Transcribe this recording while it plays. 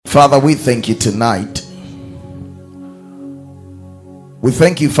Father, we thank you tonight. We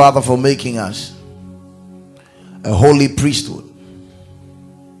thank you, Father, for making us a holy priesthood,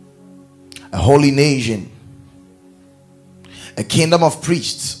 a holy nation, a kingdom of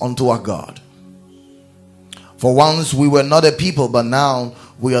priests unto our God. For once we were not a people, but now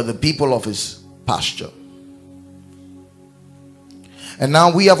we are the people of his pasture. And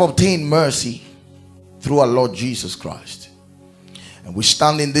now we have obtained mercy through our Lord Jesus Christ. And we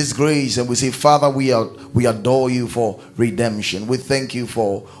stand in this grace and we say, Father, we adore you for redemption. We thank you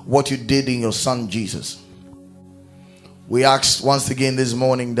for what you did in your son Jesus. We ask once again this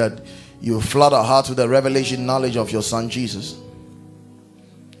morning that you flood our hearts with the revelation knowledge of your son Jesus.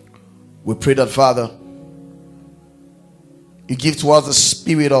 We pray that, Father, you give to us the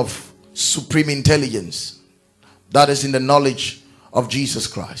spirit of supreme intelligence that is in the knowledge of Jesus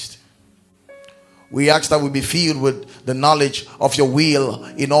Christ. We ask that we be filled with the knowledge of your will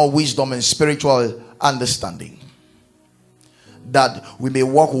in all wisdom and spiritual understanding, that we may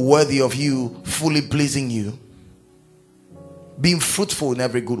walk worthy of you, fully pleasing you, being fruitful in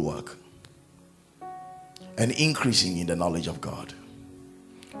every good work, and increasing in the knowledge of God.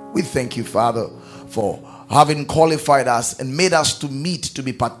 We thank you, Father, for having qualified us and made us to meet to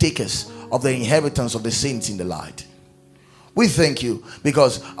be partakers of the inheritance of the saints in the light. We thank you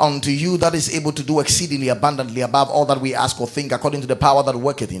because unto you that is able to do exceedingly abundantly above all that we ask or think, according to the power that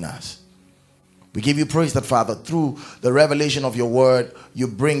worketh in us. We give you praise that, Father, through the revelation of your word, you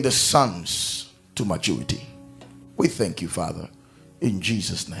bring the sons to maturity. We thank you, Father, in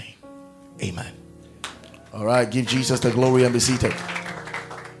Jesus' name. Amen. All right, give Jesus the glory and be seated.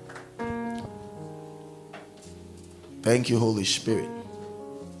 Thank you, Holy Spirit.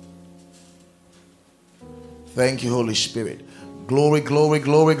 Thank you, Holy Spirit. Glory, glory,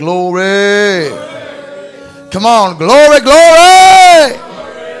 glory, glory. Come on, glory, glory.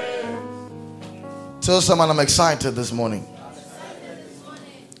 Tell someone I'm excited this morning.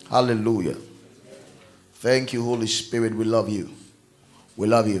 Hallelujah. Thank you, Holy Spirit. We love you. We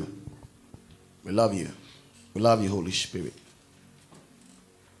love you. We love you. We love you, Holy Spirit.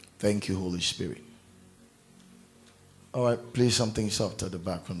 Thank you, Holy Spirit. All right, play something soft at the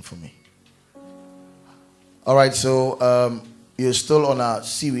background for me. All right, so you're still on our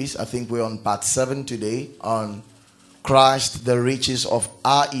series. I think we're on part 7 today on Christ, the riches of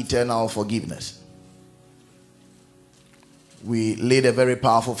our eternal forgiveness. We laid a very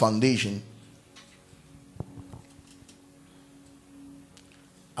powerful foundation.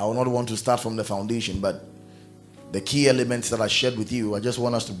 I will not want to start from the foundation, but the key elements that I shared with you, I just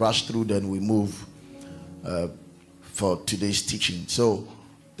want us to brush through, then we move for today's teaching. So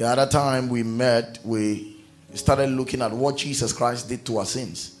the other time we met, we started looking at what Jesus Christ did to our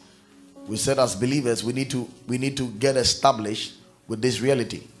sins. We said as believers we need to get established with this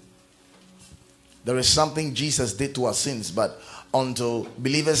reality. There is something Jesus did to our sins, but until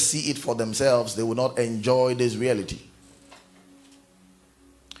believers see it for themselves, they will not enjoy this reality.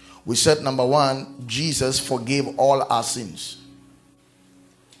 We said, number 1, Jesus forgave all our sins.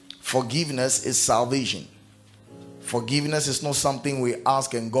 Forgiveness is salvation. Forgiveness is not something we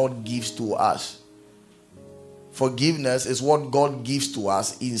ask and God gives to us. Forgiveness is what God gives to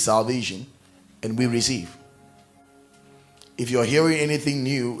us in salvation and we receive. If you're hearing anything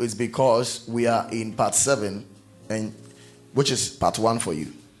new, it's because we are in part 7, and which is part 1 for you.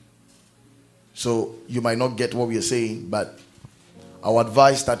 So you might not get what we are saying, but I would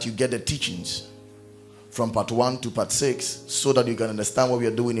advise that you get the teachings from part 1 to part 6 so that you can understand what we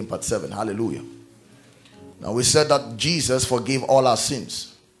are doing in part 7. Hallelujah. Now we said that Jesus forgave all our sins.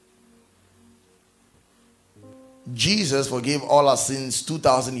 Jesus forgave all our sins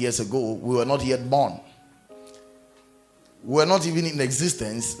 2,000 years ago. We were not yet born. We were not even in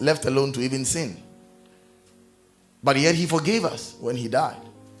existence, left alone to even sin. But yet he forgave us when he died.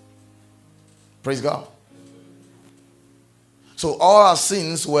 Praise God. So all our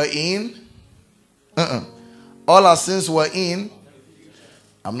sins were in all our sins were in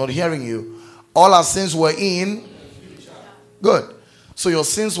I'm not hearing you. All our sins were in good. So your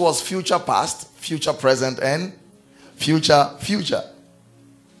sins was future past, future present, and future.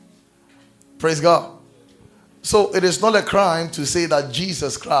 Praise God. So it is not a crime to say that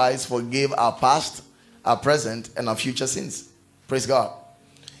Jesus Christ forgave our past, our present, and our future sins. Praise God.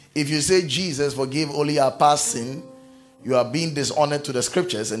 If you say Jesus forgave only our past sin, you are being dishonored to the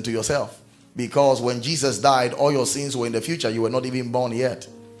scriptures and to yourself. Because when Jesus died, all your sins were in the future. You were not even born yet.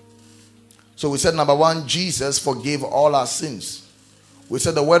 So we said, number 1, Jesus forgave all our sins. We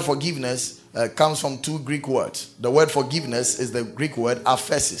said the word forgiveness comes from 2 Greek words. The word forgiveness is the Greek word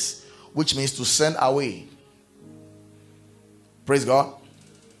aphesis, which means to send away. Praise God.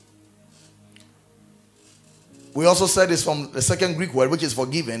 We also said it's from the second Greek word, which is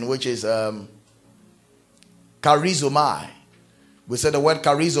forgiven, which is charizomai. We said the word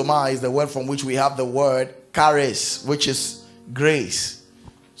charizomai is the word from which we have the word charis, which is grace.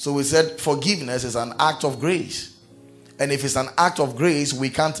 So we said forgiveness is an act of grace. And if it's an act of grace, we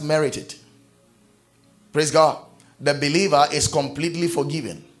can't merit it. Praise God. The believer is completely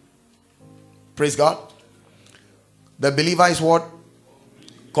forgiven. Praise God. The believer is what?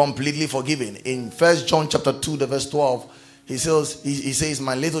 Completely forgiven. In 1 John chapter 2, the verse 12, he says,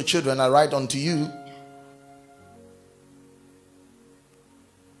 my little children, I write unto you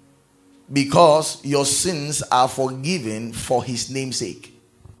because your sins are forgiven for his name's sake.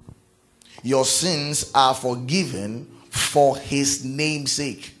 Your sins are forgiven for his name's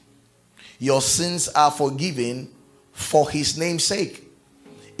sake. Your sins are forgiven for his name's sake.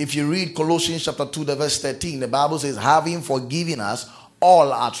 If you read Colossians chapter 2, the verse 13, the Bible says, having forgiven us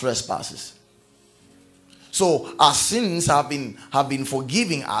all our trespasses. So our sins have been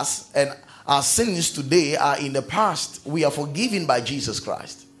forgiving us, and our sins today are in the past. We are forgiven by Jesus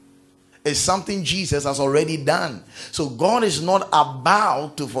Christ. It's something Jesus has already done. So God is not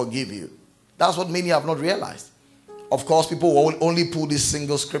about to forgive you. That's what many have not realized. Of course, people will only pull this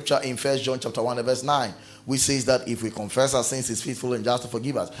single scripture in 1 John chapter 1, verse 9, which says that if we confess our sins, he's faithful and just to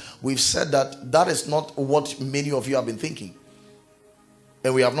forgive us. We've said that that is not what many of you have been thinking.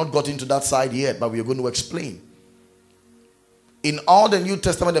 And we have not got into that side yet, but we are going to explain. In all the New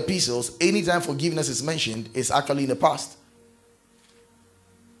Testament epistles, anytime forgiveness is mentioned, it's actually in the past.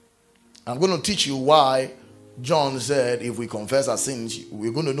 I'm going to teach you why John said if we confess our sins,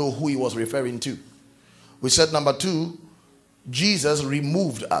 we're going to know who he was referring to. We said number 2, Jesus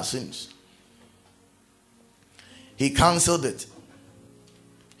removed our sins. He cancelled it.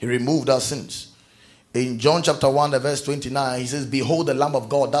 He removed our sins. In John chapter 1, verse 29, he says, behold the Lamb of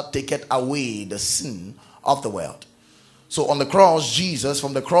God that taketh away the sin of the world. So on the cross,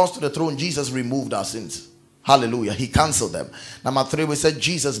 from the cross to the throne, Jesus removed our sins. Hallelujah. He cancelled them. Number 3, we said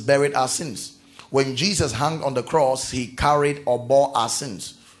Jesus buried our sins. When Jesus hung on the cross, he carried or bore our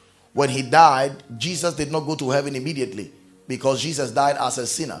sins. When he died, Jesus did not go to heaven immediately because Jesus died as a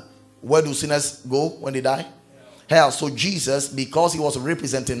sinner. Where do sinners go when they die? Hell. So Jesus, because he was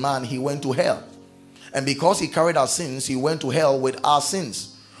representing man, he went to hell. And because he carried our sins, he went to hell with our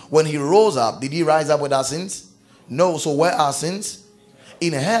sins. When he rose up, did he rise up with our sins? No. So where are sins?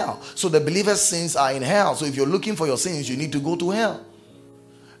 In hell. So the believer's sins are in hell. So if you're looking for your sins, you need to go to hell.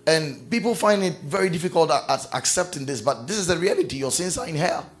 And people find it very difficult at accepting this, but this is the reality. Your sins are in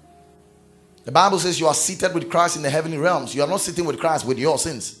hell. The Bible says you are seated with Christ in the heavenly realms. You are not sitting with Christ with your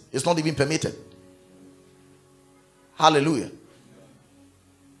sins. It's not even permitted. Hallelujah.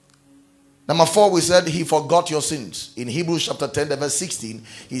 Number 4, we said he forgot your sins. In Hebrews chapter 10, verse 16,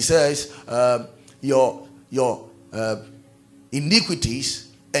 he says, your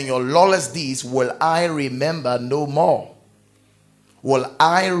iniquities and your lawless deeds will I remember no more. Will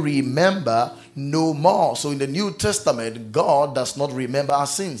I remember no more. So in the New Testament, God does not remember our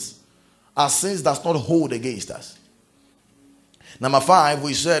sins. Our sins does not hold against us. Number 5,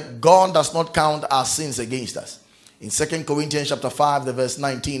 we said God does not count our sins against us. In 2 Corinthians chapter 5, the verse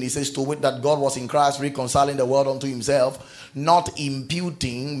 19, he says, to wit that God was in Christ reconciling the world unto himself, not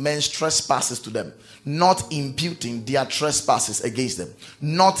imputing men's trespasses to them. Not imputing their trespasses against them.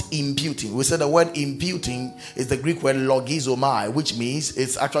 Not imputing. We said the word imputing is the Greek word logizomai, which means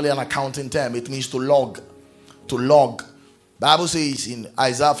it's actually an accounting term. It means to log. To log. Bible says in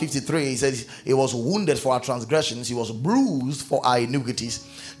Isaiah 53, he says, he was wounded for our transgressions, he was bruised for our iniquities.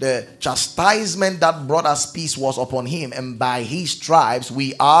 The chastisement that brought us peace was upon him, and by his stripes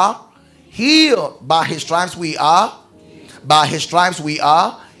we are healed. By his stripes we are. By his stripes we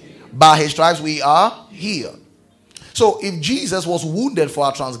are. By his stripes we are healed. So if Jesus was wounded for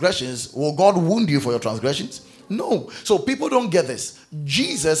our transgressions, will God wound you for your transgressions? No. So people don't get this.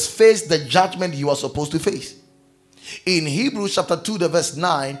 Jesus faced the judgment you are supposed to face. In Hebrews chapter 2, the verse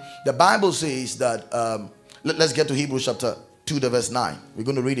 9, the Bible says that, let's get to Hebrews chapter 2, the verse 9. We're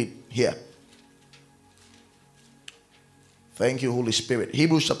going to read it here. Thank you, Holy Spirit.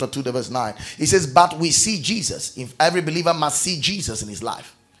 Hebrews chapter 2, the verse 9. It says, but we see Jesus. If every believer must see Jesus in his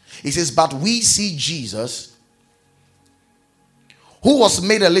life. It says, but we see Jesus, who was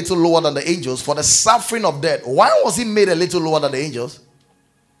made a little lower than the angels for the suffering of death. Why was he made a little lower than the angels?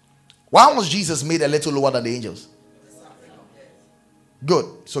 Why was Jesus made a little lower than the angels? Good.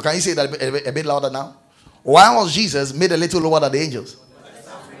 So can you say that a bit louder now? Why was Jesus made a little lower than the angels?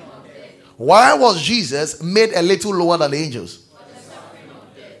 Why was Jesus made a little lower than the angels?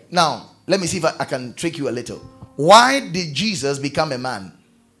 Now, let me see if I can trick you a little. Why did Jesus become a man?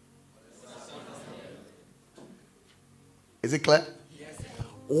 Is it clear?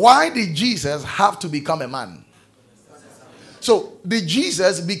 Why did Jesus have to become a man? So, did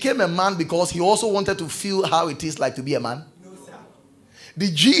Jesus become a man because he also wanted to feel how it is like to be a man? No, sir.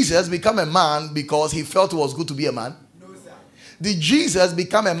 Did Jesus become a man because he felt it was good to be a man? No, sir. Did Jesus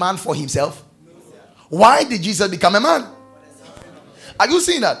become a man for himself? No, sir. Why did Jesus become a man? Are you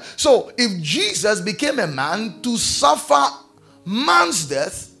seeing that? So, if Jesus became a man to suffer man's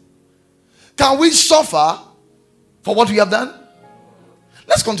death, can we suffer for what we have done?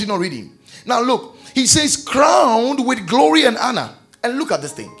 Let's continue reading. Now look, he says, crowned with glory and honor. And look at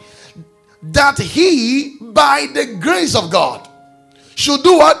this thing. That he, by the grace of God, should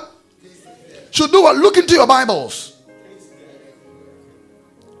do what? Should do what? Look into your Bibles.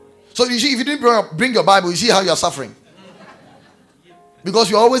 So you see, if you didn't bring your Bible, you see how you are suffering. Because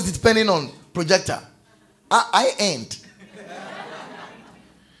you're always depending on projector. I ain't.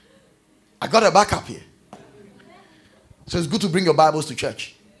 I got a backup here. So it's good to bring your Bibles to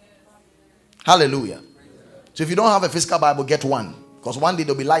church. Hallelujah. So if you don't have a physical Bible, get one. Because one day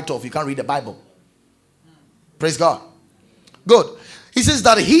there'll be light off. You can't read the Bible. Praise God. Good. He says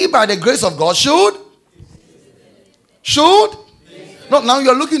that he, by the grace of God, should. No, now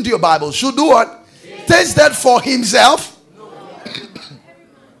you're looking to your Bible. Should do what? Taste that for himself.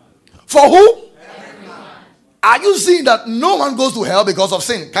 For who? Are you seeing that no one goes to hell because of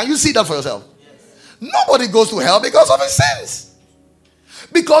sin? Can you see that for yourself? Nobody goes to hell because of his sins.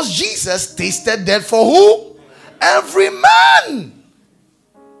 Because Jesus tasted death for who? Every man.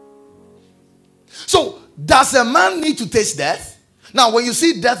 So, does a man need to taste death? Now, when you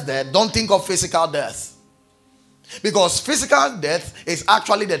see death there, don't think of physical death. Because physical death is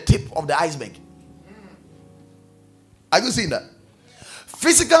actually the tip of the iceberg. Are you seeing that?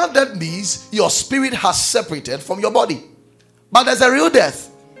 Physical death means your spirit has separated from your body. But there's a real death.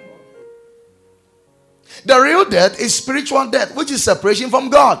 The real death is spiritual death, which is separation from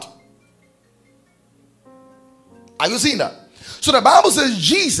God. Are you seeing that? So the Bible says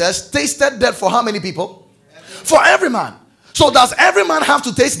Jesus tasted death for how many people? For every man. So does every man have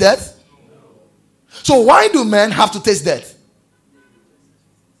to taste death? So why do men have to taste death?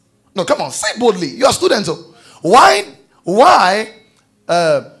 No, come on, say boldly. You are students. So why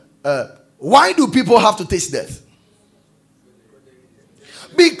do people have to taste death?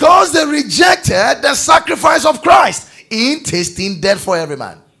 Because they rejected the sacrifice of Christ in tasting death for every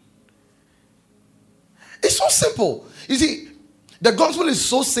man. It's so simple. You see, the gospel is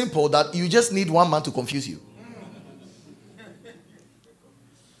so simple that you just need one man to confuse you.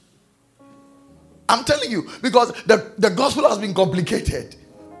 I'm telling you, because the gospel has been complicated.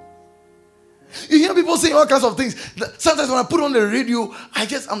 You hear people saying all kinds of things. Sometimes when I put on the radio,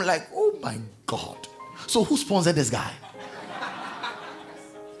 I'm like, oh my God. So who sponsored this guy?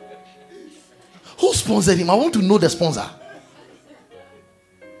 Who sponsored him? I want to know the sponsor.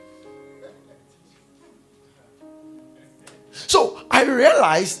 So I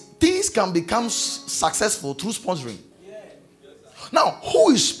realized things can become successful through sponsoring. Now, who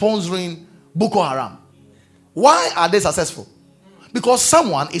is sponsoring Boko Haram? Why are they successful? Because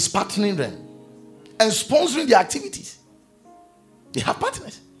someone is partnering them and sponsoring their activities. They have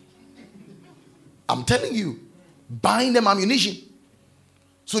partners. I'm telling you, buying them ammunition.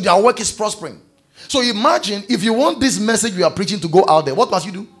 So their work is prospering. So imagine if you want this message we are preaching to go out there, what must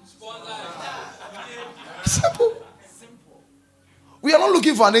you do? Simple. We are not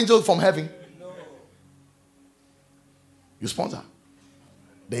looking for an angel from heaven. You sponsor.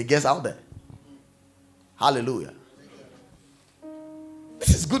 They get out there. Hallelujah. This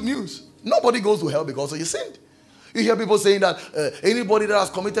is good news. Nobody goes to hell because you sinned. You hear people saying that anybody that has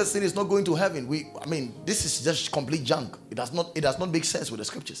committed sin is not going to heaven. This is just complete junk. It does not make sense with the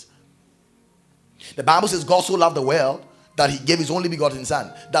scriptures. The Bible says God so loved the world that he gave his only begotten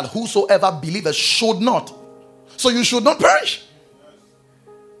son, that whosoever believeth should not. So you should not perish.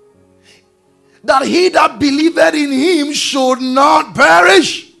 That he that believeth in him should not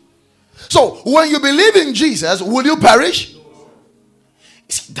perish. So when you believe in Jesus, will you perish?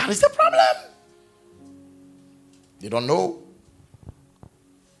 See, that is the problem. They don't know.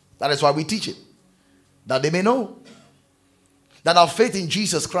 That is why we teach it. That they may know. That our faith in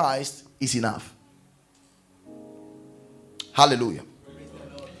Jesus Christ is enough. Hallelujah.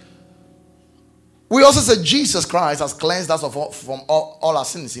 We also said Jesus Christ has cleansed us from all our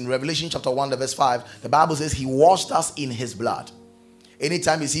sins. In Revelation chapter 1 verse 5, the Bible says he washed us in his blood.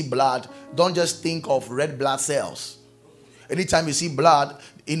 Anytime you see blood, don't just think of red blood cells. Anytime you see blood,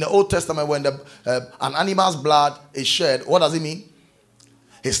 in the Old Testament when an animal's blood is shed, what does it mean?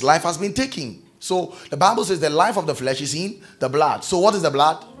 His life has been taken. So the Bible says the life of the flesh is in the blood. So what is the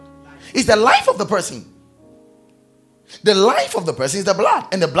blood? It's the life of the person. The life of the person is the blood,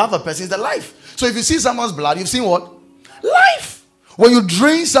 and the blood of the person is the life. So if you see someone's blood, you've seen what? Life. When you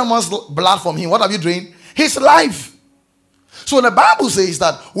drain someone's blood from him, what have you drained? His life. So the Bible says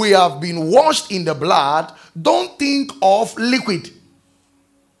that we have been washed in the blood. Don't think of liquid.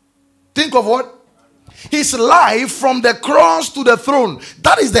 Think of what? His life from the cross to the throne.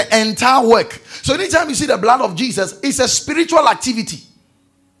 That is the entire work. So anytime you see the blood of Jesus, it's a spiritual activity.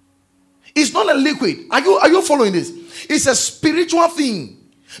 It's not a liquid. Are you following this? It's a spiritual thing.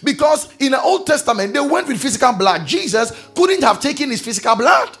 Because in the Old Testament, they went with physical blood. Jesus couldn't have taken his physical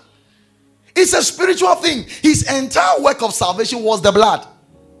blood. It's a spiritual thing. His entire work of salvation was the blood.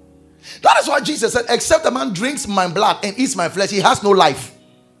 That is why Jesus said, except a man drinks my blood and eats my flesh, he has no life.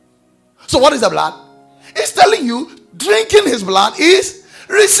 So what is the blood? It's telling you drinking his blood is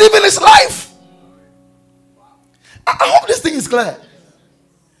receiving his life. I hope this thing is clear.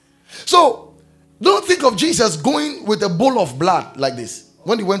 So don't think of Jesus going with a bowl of blood like this.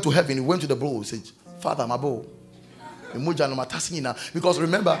 When he went to heaven, he went to the bowl. He said, Father, my bowl. Because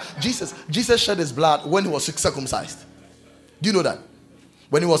remember, Jesus shed his blood when he was circumcised. Do you know that?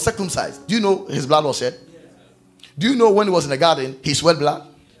 When he was circumcised, do you know his blood was shed? Do you know when he was in the garden, he sweat blood?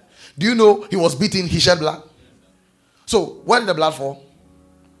 Do you know he was beaten, he shed blood? So, where did the blood fall?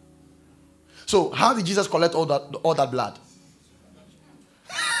 So, how did Jesus collect all that blood?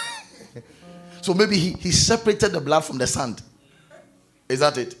 So, maybe he separated the blood from the sand. Is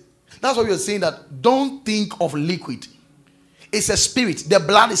that it? That's why we are saying that don't think of liquid. It's a spirit. The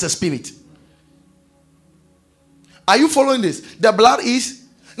blood is a spirit. Are you following this? The blood is...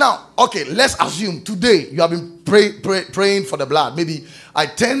 Now, okay, let's assume today you have been praying for the blood. Maybe I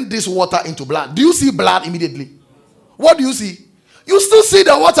turn this water into blood. Do you see blood immediately? What do you see? You still see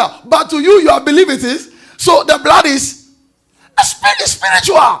the water, but to you, you believe it is. So the blood is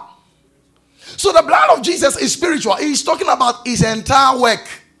spiritual. So the blood of Jesus is spiritual. He's talking about his entire work.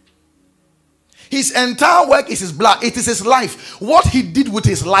 His entire work is his blood. It is his life. What he did with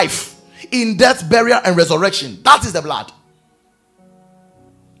his life in death, burial, and resurrection. That is the blood.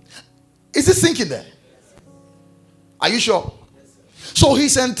 Is it sinking there? Are you sure? So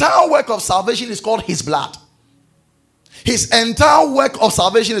his entire work of salvation is called his blood. His entire work of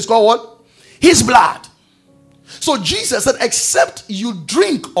salvation is called what? His blood. So Jesus said, except you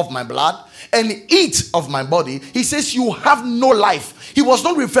drink of my blood and eat of my body, he says you have no life. He was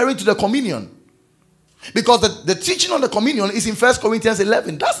not referring to the communion. Because the teaching on the communion is in 1 Corinthians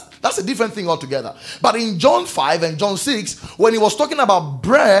 11. That's a different thing altogether. But in John 5 and John 6, when he was talking about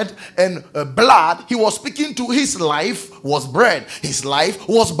bread and blood, he was speaking to his life was bread. His life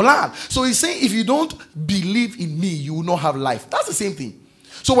was blood. So he's saying, if you don't believe in me, you will not have life. That's the same thing.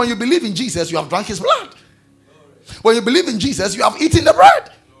 So when you believe in Jesus, you have drunk his blood. When you believe in Jesus, you have eaten the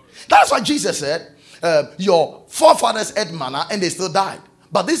bread. That's why Jesus said, your forefathers ate manna and they still died.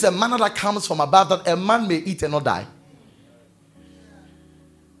 But this is a manna that comes from above, that a man may eat and not die.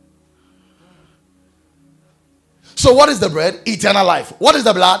 So what is the bread? Eternal life. What is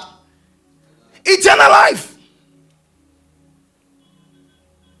the blood? Eternal life.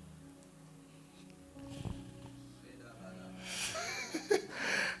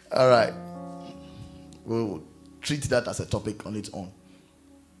 All right. We'll treat that as a topic on its own.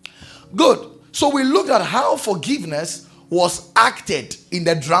 Good. So we looked at how forgiveness was acted in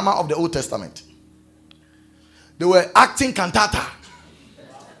the drama of the Old Testament. They were acting cantata.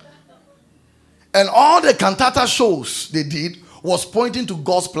 And all the cantata shows they did was pointing to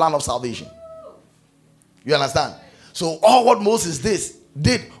God's plan of salvation. You understand? So all what Moses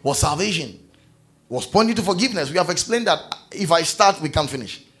did was salvation. Was pointing to forgiveness. We have explained that if I start, we can't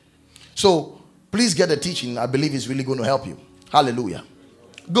finish. So please get the teaching. I believe it's really going to help you. Hallelujah.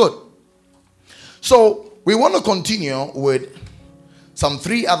 Good. So we want to continue with some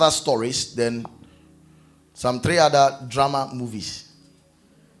 3 other stories, then some 3 other drama movies.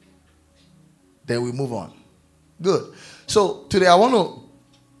 Then we move on. Good. So today I want to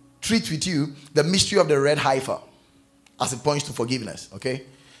treat with you the mystery of the red heifer as it points to forgiveness. Okay?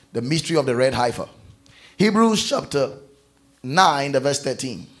 The mystery of the red heifer. Hebrews chapter 9, the verse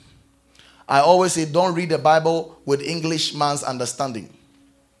 13. I always say, don't read the Bible with English man's understanding.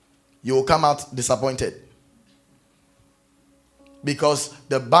 You will come out disappointed. Because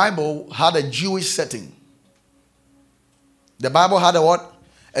the Bible had a Jewish setting. The Bible had a what?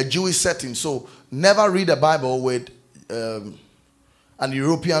 A Jewish setting. So never read the Bible with an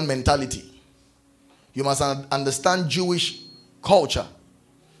European mentality. You must understand Jewish culture.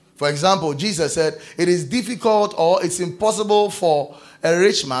 For example, Jesus said, it is difficult or it's impossible for a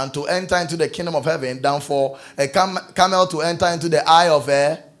rich man to enter into the kingdom of heaven than for a camel to enter into the eye of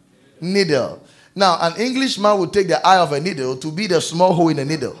a needle. Now, an Englishman would take the eye of a needle to be the small hole in a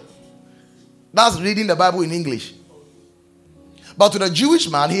needle. That's reading the Bible in English. But to the Jewish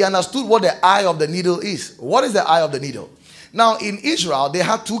man, he understood what the eye of the needle is. What is the eye of the needle? Now, in Israel, they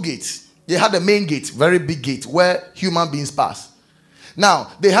had two gates. They had the main gate, very big gate, where human beings pass.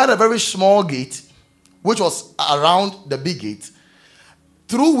 Now, they had a very small gate, which was around the big gate,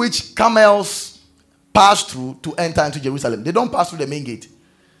 through which camels pass through to enter into Jerusalem. They don't pass through the main gate.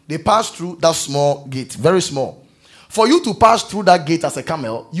 They pass through that small gate, very small. For you to pass through that gate as a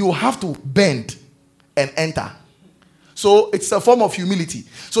camel, you have to bend and enter. So it's a form of humility.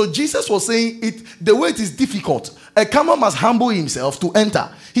 So Jesus was saying the way it is difficult. A camel must humble himself to enter.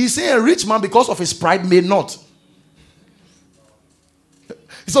 He's saying a rich man, because of his pride, may not.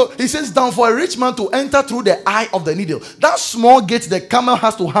 So he says, down for a rich man to enter through the eye of the needle. That small gate the camel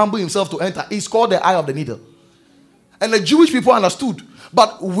has to humble himself to enter is called the eye of the needle. And the Jewish people understood.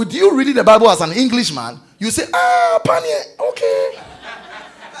 But with you reading the Bible as an Englishman, you say, Panye, okay.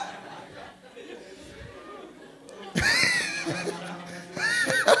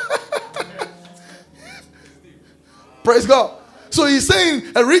 Praise God. So he's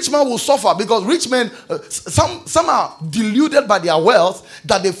saying a rich man will suffer because rich men, some are deluded by their wealth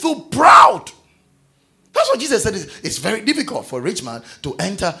that they feel proud. That's what Jesus said. It's very difficult for a rich man to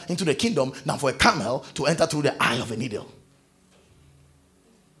enter into the kingdom than for a camel to enter through the eye of a needle.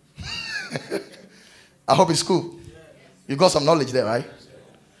 I hope it's cool. You got some knowledge there, right?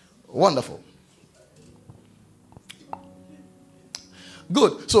 Wonderful.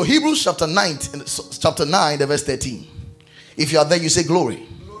 Good. So Hebrews chapter 9, the verse 13. If you are there, you say glory.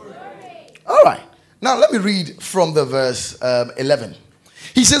 Glory. All right. Now let me read from the verse 11.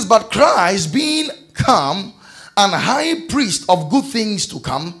 He says, but Christ being come and high priest of good things to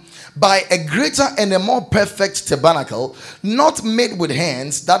come, by a greater and a more perfect tabernacle, not made with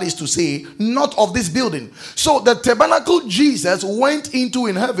hands, that is to say, not of this building. So the tabernacle Jesus went into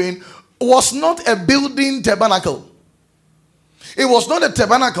in heaven was not a building tabernacle. It was not a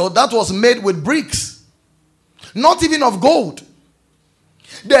tabernacle that was made with bricks, not even of gold.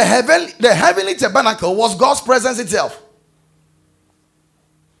 The heavenly tabernacle was God's presence itself.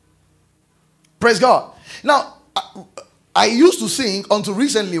 Praise God. Now, I used to sing until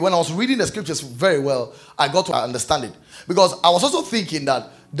recently when I was reading the scriptures very well, I got to understand it. Because I was also thinking that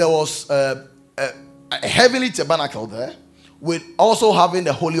there was a heavenly tabernacle there with also having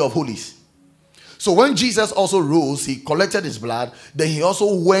the Holy of Holies. So when Jesus also rose, he collected his blood, then he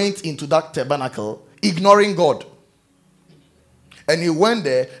also went into that tabernacle, ignoring God. And he went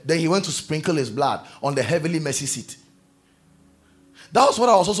there, then he went to sprinkle his blood on the heavenly mercy seat. That was what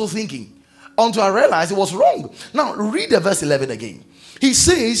I was also thinking, until I realized it was wrong. Now, read the verse 11 again. He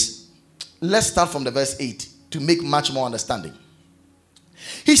says, let's start from the verse 8 to make much more understanding.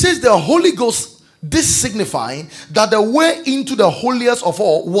 He says, the Holy Ghost, this signifying that the way into the holiest of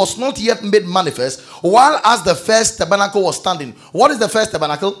all was not yet made manifest, while as the first tabernacle was standing. What is the first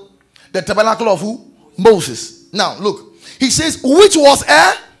tabernacle? The tabernacle of who? Moses. Now, look. He says, which was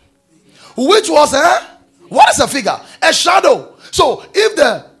a? Which was a? What is a figure? A shadow. So, if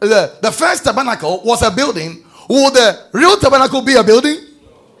the first tabernacle was a building, would the real tabernacle be a building?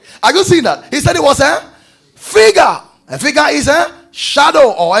 Are you seeing that? He said it was a figure. A figure is a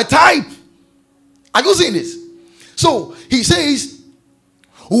shadow or a type. Are you seeing this? So, he says,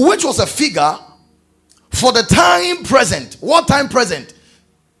 which was a figure for the time present. What time present?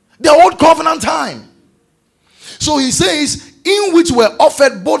 The old covenant time. So he says, in which were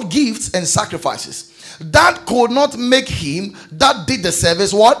offered both gifts and sacrifices, that could not make him that did the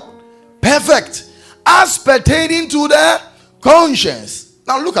service what? Perfect, as pertaining to the conscience.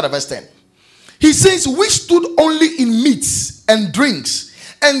 Now look at verse 10. He says, we stood only in meats and drinks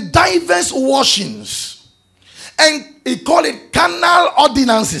and diverse washings, and he called it carnal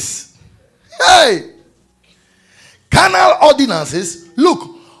ordinances. Hey, carnal ordinances.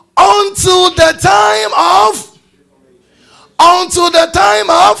 Look, until the time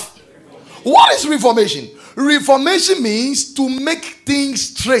of what is reformation? Reformation means to make things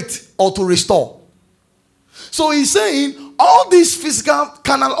straight or to restore. So he's saying all these physical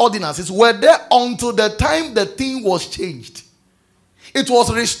carnal ordinances were there until the time the thing was changed. It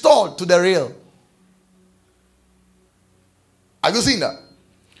was restored to the real. Are you seeing that?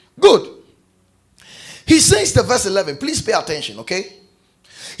 Good. He says the verse 11. Please pay attention, okay?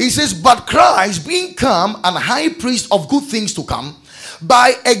 He says, but Christ being come and high priest of good things to come,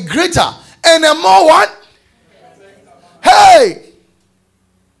 by a greater and a more what? Hey!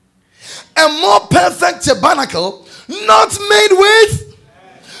 A more perfect tabernacle, not made with.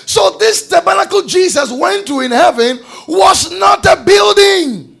 So this tabernacle Jesus went to in heaven was not a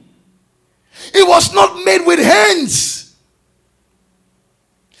building. It was not made with hands.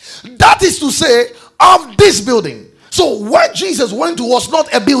 That is to say, of this building. So where Jesus went to was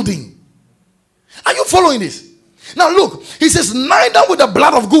not a building. Are you following this? Now look, he says, neither with the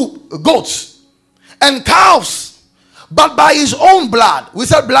blood of goats and calves, but by his own blood. We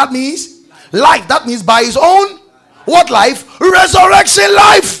said blood means life. That means by his own, what life? Resurrection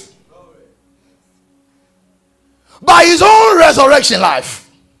life. By his own resurrection life.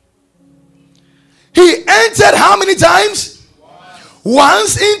 He entered how many times?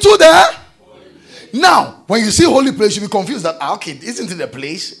 Once into the... Now, when you see holy place, you'll be confused that, okay, isn't it a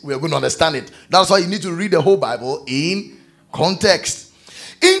place? We're going to understand it. That's why you need to read the whole Bible in context.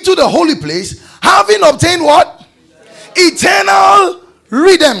 Into the holy place, having obtained what? Eternal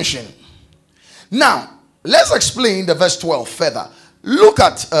redemption. Now, let's explain the verse 12 further. Look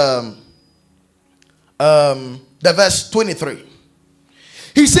at the verse 23.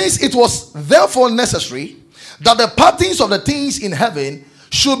 He says, it was therefore necessary that the partings of the things in heaven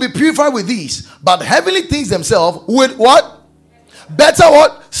should be purified with these, but heavenly things themselves with what? Better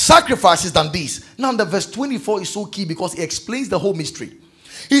what? Sacrifices than these. Now the verse 24 is so key because it explains the whole mystery.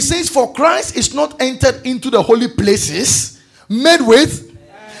 He says, for Christ is not entered into the holy places made with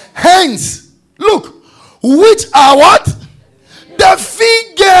hands. Look, which are what? The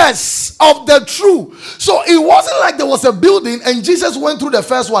figures of the true. So it wasn't like there was a building and Jesus went through the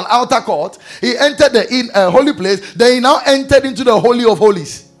first one, outer court. He entered the holy place. Then he now entered into the holy of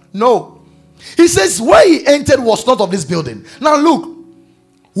holies. No. He says where he entered was not of this building. Now look,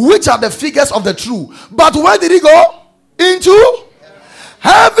 which are the figures of the true. But where did he go? Into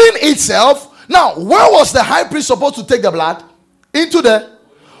heaven itself. Now, where was the high priest supposed to take the blood? Into the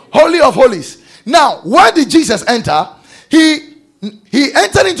holy of holies. Now, where did Jesus enter? He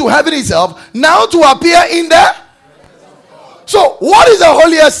entered into heaven itself, now to appear in the... So, what is the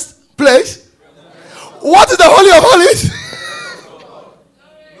holiest place? What is the holy of holies?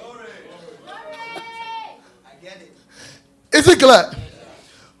 Is it clear?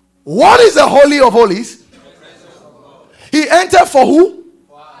 What is the holy of holies? He entered for who?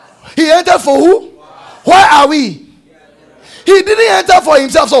 He entered for who? Where are we? He didn't enter for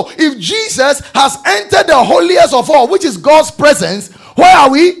himself. So if Jesus has entered the holiest of all, which is God's presence, where are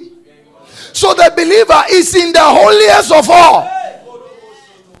we? So the believer is in the holiest of all.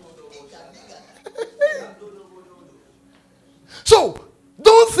 So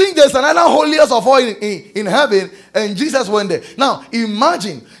don't think there's another holiest of all in heaven and Jesus went there. Now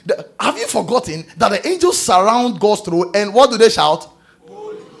imagine, have you forgotten that the angels surround God's throne and what do they shout?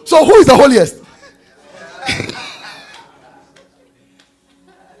 Holy. So who is the holiest?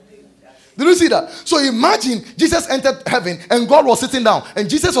 Did you see that? So imagine Jesus entered heaven and God was sitting down and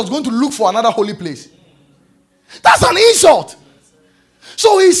Jesus was going to look for another holy place. That's an insult.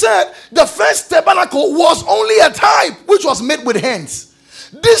 So he said the first tabernacle was only a type which was made with hands.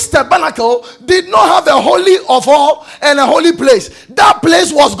 This tabernacle did not have a holy of all and a holy place. That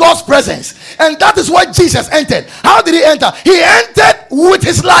place was God's presence. And that is where Jesus entered. How did he enter? He entered with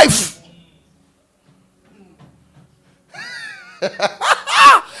his life.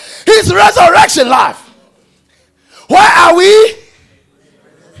 His resurrection life. Where are we?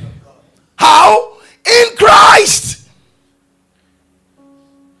 How? In Christ.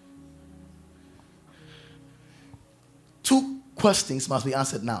 Two questions must be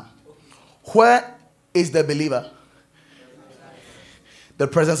answered now. Where is the believer? The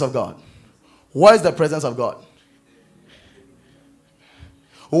presence of God. Where is the presence of God?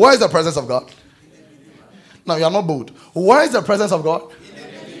 Where is the presence of God? Now you are not bold. Where is the presence of God?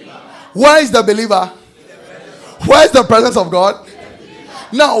 Where is the believer? Where is the presence of God?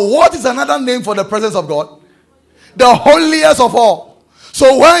 Now, what is another name for the presence of God? The holiest of all.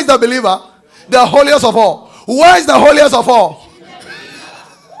 So, where is the believer? The holiest of all. Where is the holiest of all?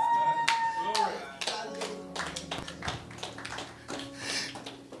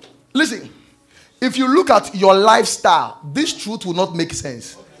 Listen, if you look at your lifestyle, this truth will not make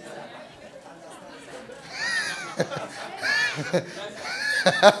sense.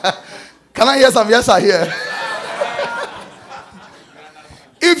 Can I hear some yes, I hear?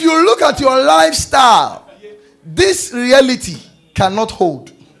 If you look at your lifestyle, this reality cannot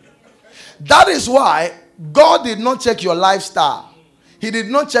hold. That is why God did not check your lifestyle. He did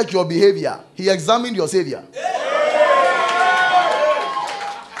not check your behavior. He examined your Savior.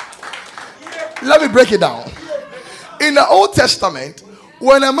 Let me break it down. In the Old Testament,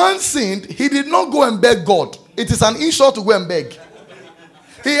 when a man sinned, he did not go and beg God. It is an insult to go and beg.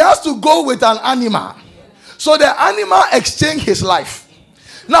 He has to go with an animal. So the animal exchanged his life.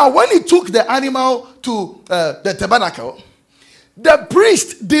 Now, when he took the animal to the tabernacle, the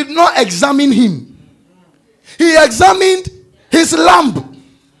priest did not examine him. He examined his lamb.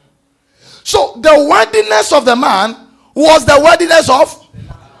 So the worthiness of the man was the worthiness of.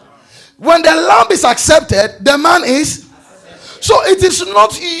 When the lamb is accepted, the man is. So it is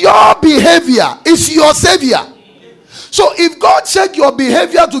not your behavior, it's your savior. So if God checked your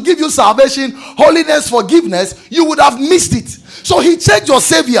behavior to give you salvation, holiness, forgiveness, you would have missed it. So he checked your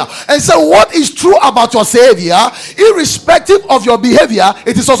savior and said, what is true about your savior, irrespective of your behavior,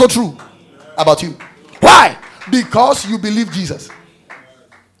 it is also true about you. Why? Because you believe Jesus.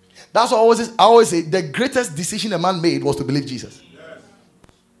 That's what I always say, the greatest decision a man made was to believe Jesus.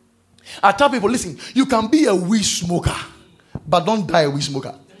 I tell people, listen, you can be a weed smoker, but don't die a weed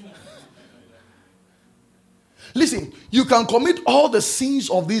smoker. Listen, you can commit all the sins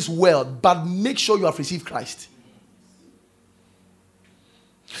of this world, but make sure you have received Christ.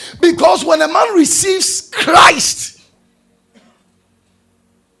 Because when a man receives Christ,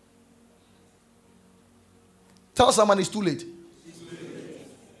 tell someone it's too late.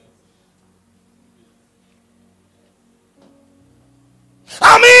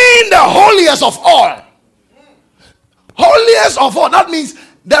 I mean the holiest of all. Holiest of all. That means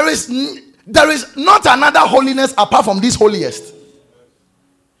there is not another holiness apart from this holiest.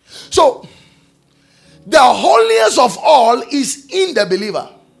 So the holiest of all is in the believer.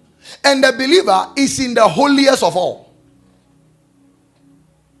 And the believer is in the holiest of all.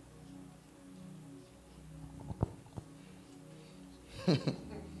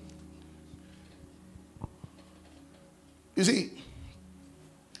 You see,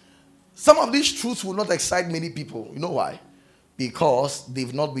 some of these truths will not excite many people. You know why? Because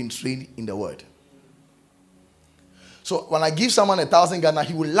they've not been trained in the word. So when I give someone 1,000 Ghana,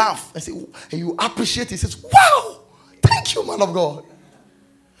 he will laugh and say, and you appreciate it. He says, wow, thank you, man of God.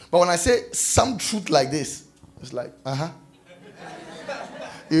 But when I say some truth like this, it's like,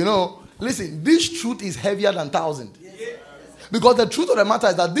 You know, listen, this truth is heavier than 1,000. Because the truth of the matter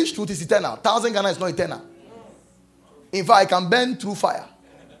is that this truth is eternal. 1,000 Ghana is not eternal. In fact, I can burn through fire.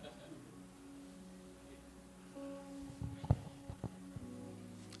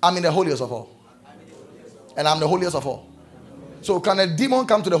 I'm in the holiest of all. And I'm the holiest of all. So can a demon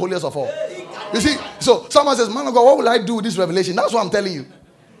come to the holiest of all? You see, so someone says, man of God, what will I do with this revelation? That's what I'm telling you.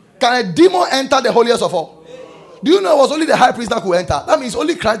 Can a demon enter the holiest of all? Do you know it was only the high priest that could enter? That means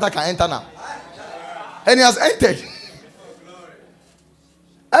only Christ that can enter now. And he has entered.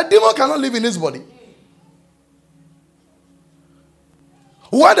 A demon cannot live in his body.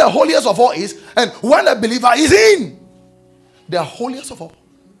 Where the holiest of all is, and when the believer is in the holiest of all.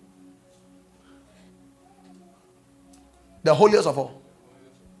 The holiest of all.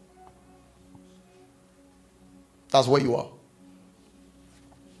 That's where you are.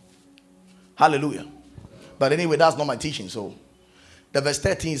 Hallelujah. But anyway, that's not my teaching. So the verse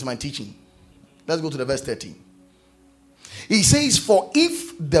 13 is my teaching. Let's go to the verse 13. He says, for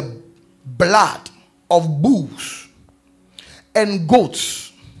if the blood of bulls and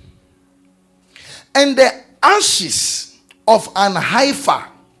goats and the ashes of an heifer.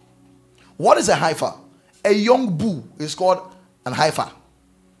 What is a heifer? A young bull is called an heifer.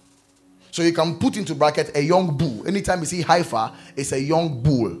 So you can put into bracket a young bull. Anytime you see heifer, it's a young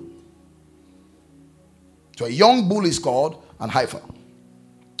bull. So a young bull is called an heifer.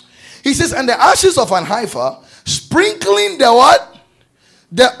 He says, and the ashes of an heifer, sprinkling the what?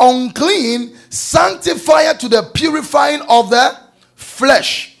 The unclean, sanctifier to the purifying of the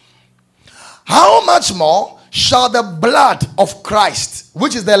flesh. How much more shall the blood of Christ,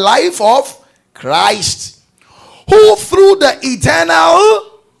 which is the life of Christ, who through the eternal,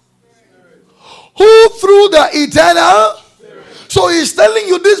 so he's telling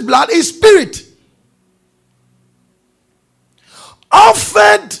you this blood is spirit,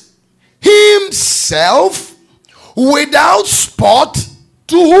 offered himself without spot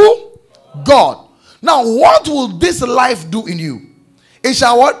to who? God. Now what will this life do in you? It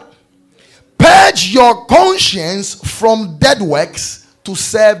shall what? Purge your conscience from dead works to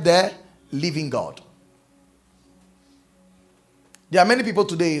serve the living God. There are many people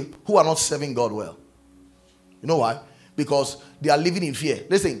today who are not serving God well. You know why? Because they are living in fear.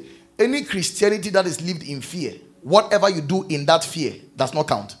 Listen, any Christianity that is lived in fear, whatever you do in that fear does not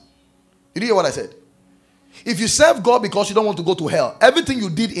count. You hear what I said? If you serve God because you don't want to go to hell, everything you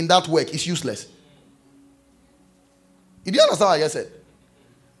did in that work is useless. You understand what I just said?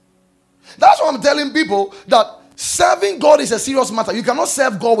 That's why I'm telling people that serving God is a serious matter. You cannot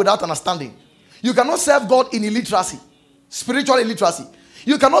serve God without understanding. You cannot serve God in illiteracy, spiritual illiteracy.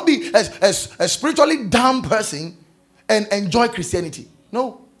 You cannot be a spiritually dumb person and enjoy Christianity.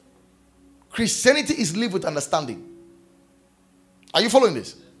 No. Christianity is lived with understanding. Are you following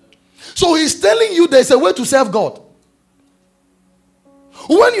this? So he's telling you there's a way to serve God.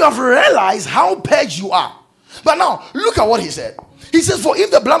 When you have realized how purged you are. But now, look at what he said. He says, for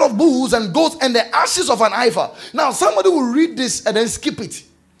if the blood of bulls and goats and the ashes of an heifer. Now, somebody will read this and then skip it.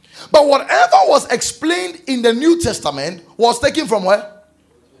 But whatever was explained in the New Testament was taken from where?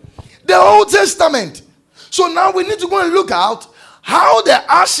 The Old Testament. So now we need to go and look out how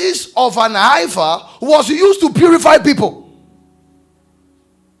the ashes of an heifer was used to purify people.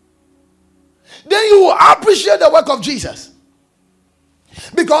 Then you will appreciate the work of Jesus.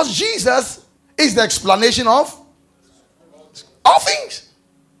 Because Jesus is the explanation of all things.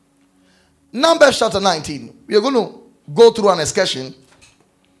 Numbers chapter 19. We are going to go through an excursion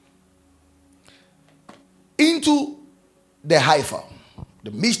into the heifer,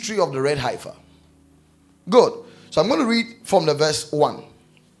 the mystery of the red heifer. Good. So I'm going to read from the verse 1.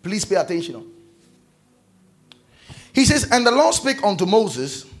 Please pay attention. He says, and the Lord spake unto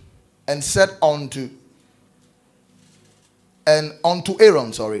Moses and said unto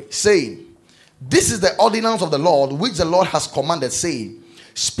Aaron, saying, this is the ordinance of the Lord, which the Lord has commanded, saying,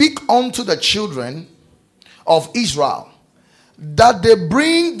 speak unto the children of Israel, that they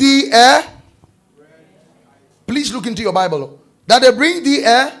bring thee a, please look into your Bible, that they bring thee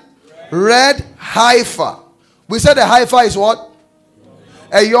a red heifer. We said a heifer is what?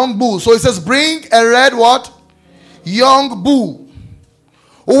 A young bull. So it says bring a red what? Young bull.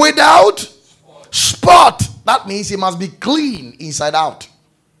 Without spot. That means he must be clean inside out.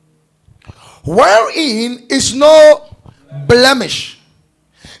 Wherein is no blemish.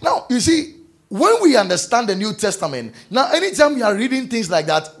 Now, you see, when we understand the New Testament, now anytime we are reading things like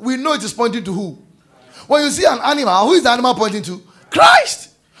that, we know it is pointing to who? When you see an animal, who is the animal pointing to? Christ.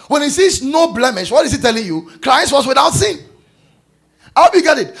 When he says no blemish, what is he telling you? Christ was without sin. I hope you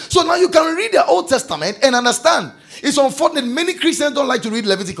get it. So now you can read the Old Testament and understand. It's unfortunate many Christians don't like to read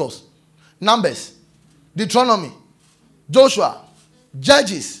Leviticus, Numbers, Deuteronomy, Joshua,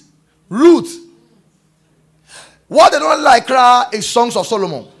 Judges, Ruth. What they don't like is Songs of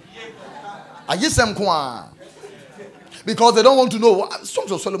Solomon. Because they don't want to know.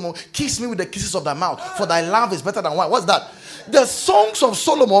 Songs of Solomon, kiss me with the kisses of thy mouth, for thy love is better than wine. What's that? The Songs of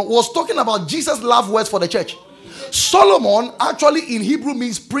Solomon was talking about Jesus' love words for the church. Solomon actually in Hebrew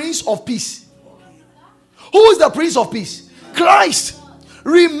means Prince of Peace. Who is the Prince of Peace? Christ.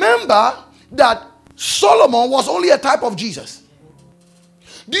 Remember that Solomon was only a type of Jesus.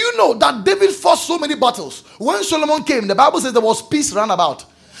 Do you know that David fought so many battles? When Solomon came, the Bible says there was peace round about.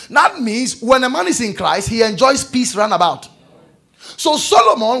 That means when a man is in Christ, he enjoys peace round about. So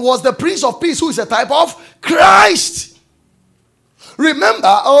Solomon was the Prince of Peace, who is a type of Christ. Remember,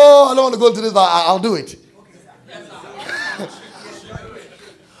 I don't want to go into this, but I'll do it.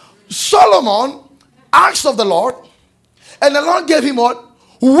 Solomon asked of the Lord, and the Lord gave him what?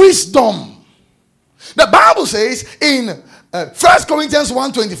 Wisdom. The Bible says in 1 Corinthians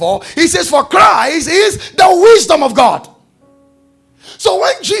 1:24, he says, for Christ is the wisdom of God. So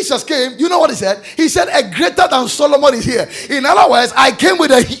when Jesus came, you know what he said? He said, a greater than Solomon is here. In other words, I came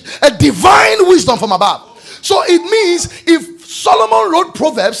with a divine wisdom from above. So it means if Solomon wrote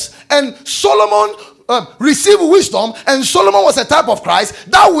Proverbs and Solomon received wisdom and Solomon was a type of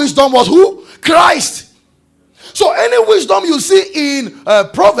Christ, that wisdom was who? Christ. So any wisdom you see in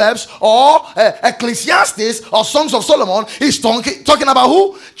Proverbs or Ecclesiastes or Songs of Solomon is talking about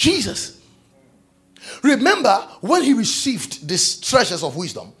who? Jesus. Remember when he received these treasures of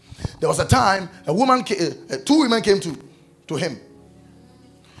wisdom, there was a time two women came to him.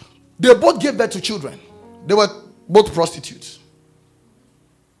 They both gave birth to children. They were both prostitutes.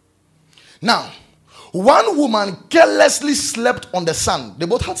 Now, one woman carelessly slept on the son. They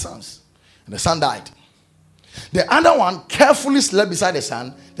both had sons. And the son died. The other one carefully slept beside the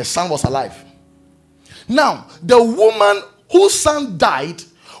son. The son was alive. Now, the woman whose son died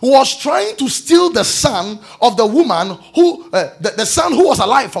was trying to steal the son of the woman who, the son who was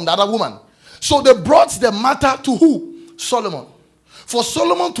alive from the other woman. So they brought the matter to who? Solomon. For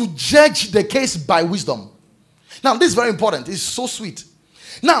Solomon to judge the case by wisdom. Now, this is very important. It's so sweet.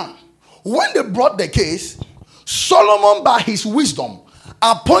 Now, when they brought the case, Solomon, by his wisdom,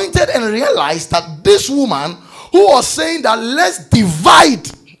 appointed and realized that this woman who was saying that let's divide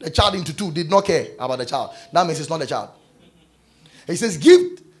the child into two did not care about the child. That means it's not the child. He says,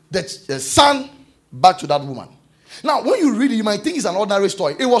 give the son back to that woman. Now, when you read it, you might think it's an ordinary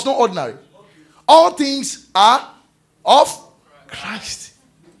story. It was not ordinary. All things are of Christ.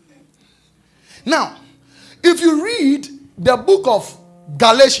 Now, if you read the book of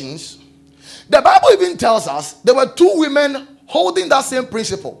Galatians, the Bible even tells us there were two women holding that same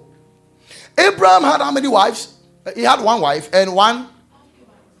principle. Abraham had how many wives? He had one wife and one.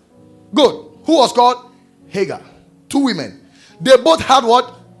 Good. Who was called Hagar? 2 women. They both had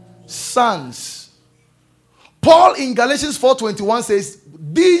what? Sons. Paul in Galatians 4:21 says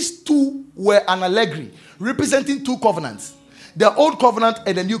these 2 were an allegory representing 2 covenants, the old covenant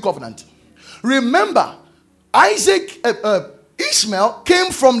and the new covenant. Remember, Ishmael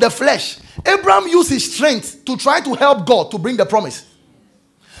came from the flesh. Abraham used his strength to try to help God to bring the promise.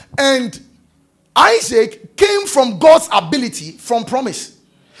 And Isaac came from God's ability, from promise.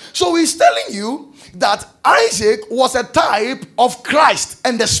 So he's telling you that Isaac was a type of Christ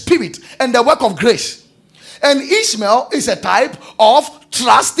and the Spirit and the work of grace. And Ishmael is a type of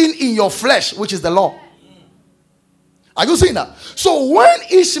trusting in your flesh, which is the law. Are you seeing that? So when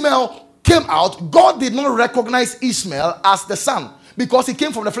Ishmael came out, God did not recognize Ishmael as the son because he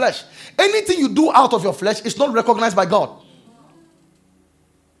came from the flesh. Anything you do out of your flesh is not recognized by God.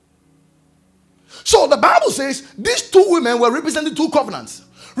 So the Bible says these 2 women were representing 2 covenants.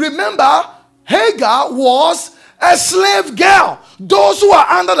 Remember, Hagar was a slave girl. Those who are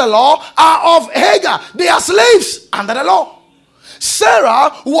under the law are of Hagar. They are slaves under the law.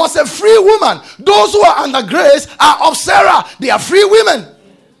 Sarah was a free woman. Those who are under grace are of Sarah. They are free women.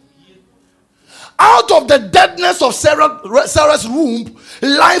 Out of the deadness of Sarah's womb,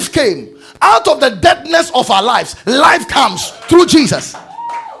 life came. Out of the deadness of our lives, life comes through Jesus.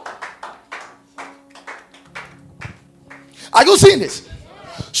 Are you seeing this?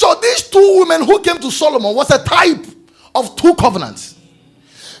 So these 2 women who came to Solomon was a type of 2 covenants.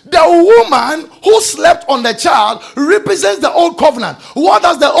 The woman who slept on the child represents the old covenant. What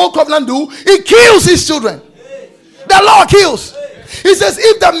does the old covenant do? It kills his children. The law kills. He says,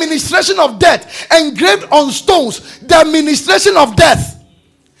 if the ministration of death engraved on stones, the ministration of death.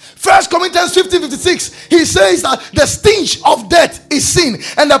 1 Corinthians 15:56, he says that the stench of death is sin,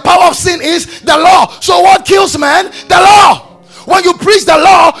 and the power of sin is the law. So what kills man? The law. When you preach the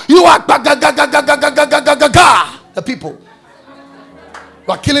law, you are the people.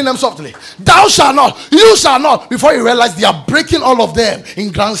 You are killing them softly. Thou shalt not, you shall not. Before you realize they are breaking all of them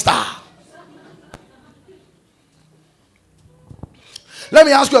in grand style. Let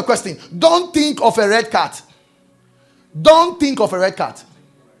me ask you a question. Don't think of a red cat. Don't think of a red cat.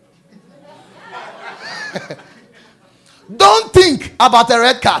 Don't think about a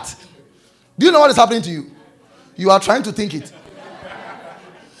red cat. Do you know what is happening to you? You are trying to think it.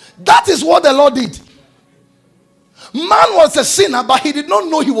 That is what the Lord did. Man was a sinner, but he did not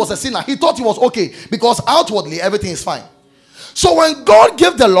know he was a sinner. He thought he was okay because outwardly everything is fine. So when God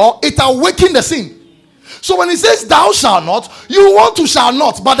gave the law, it awakened the sin. So when he says thou shalt not, you want to shall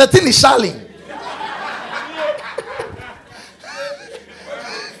not, but the thing is shalling.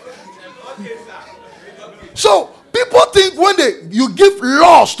 So people think when you give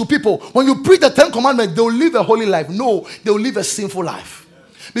laws to people, when you preach the 10 commandments, they'll live a holy life. No, they'll live a sinful life.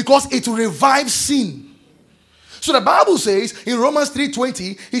 Because it revives sin. So the Bible says in Romans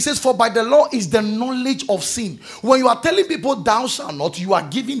 3:20, he says, for by the law is the knowledge of sin. When you are telling people thou shalt not, you are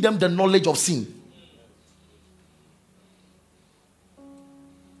giving them the knowledge of sin.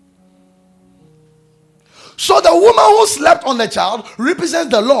 So the woman who slept on the child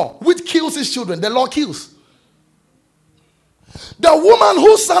represents the law, which kills his children. The law kills. The woman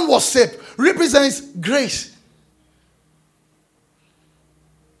whose son was saved represents grace.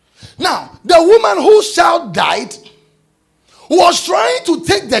 Now, the woman whose child died was trying to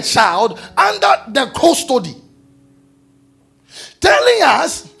take the child under the custody, telling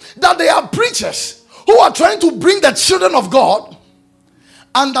us that they are preachers who are trying to bring the children of God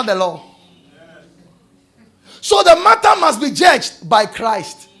under the law. So the matter must be judged by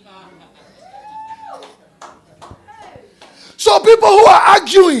Christ. So people who are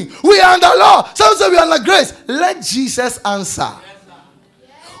arguing, we are under law, some say we are under grace. Let Jesus answer.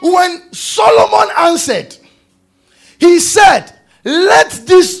 When Solomon answered, he said, let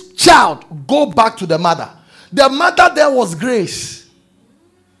this child go back to the mother. The mother there was grace.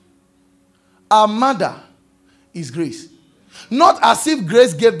 Our mother is grace. Not as if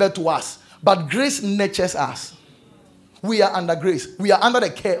grace gave birth to us, but grace nurtures us. We are under grace. We are under the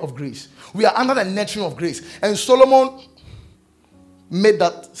care of grace. We are under the nurturing of grace. And Solomon made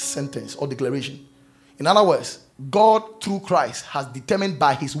that sentence or declaration. In other words, God through Christ has determined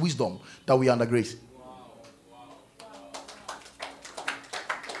by his wisdom that we are under grace.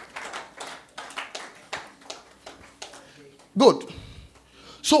 Good.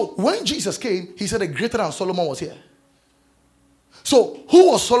 So when Jesus came, he said a greater than Solomon was here. So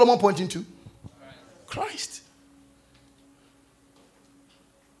who was Solomon pointing to? Christ.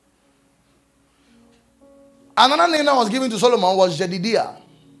 Another name that was given to Solomon was Jedidiah.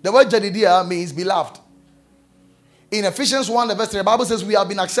 The word Jedidiah means beloved. In Ephesians 1, the verse 3, the Bible says we have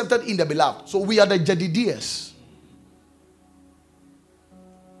been accepted in the beloved. So we are the Jedidias.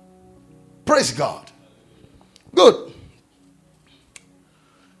 Praise God. Good.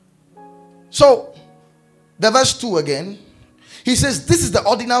 So, the verse 2 again. He says, this is the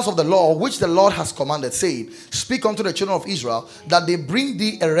ordinance of the law which the Lord has commanded, saying, speak unto the children of Israel that they bring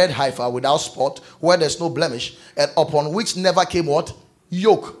thee a red heifer without spot, where there's no blemish, and upon which never came what?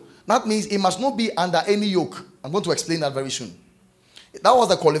 Yoke. That means it must not be under any yoke. I'm going to explain that very soon. That was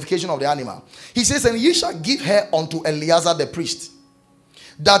the qualification of the animal. He says, and ye shall give her unto Eleazar the priest,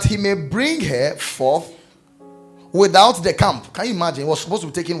 that he may bring her forth without the camp. Can you imagine? It was supposed to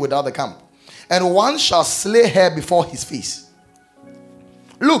be taken without the camp. And one shall slay her before his face.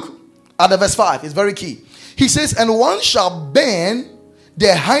 Look at the verse 5. It's very key. He says, and one shall burn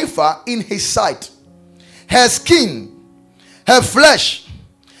the heifer in his sight. Her skin, her flesh,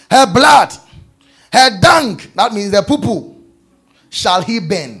 her blood, her dung, that means the poo-poo, shall he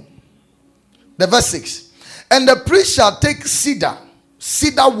burn. The verse 6. And the priest shall take cedar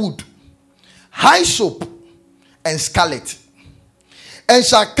wood, hyssop, and scarlet, and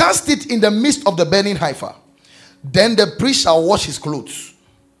shall cast it in the midst of the burning heifer. Then the priest shall wash his clothes.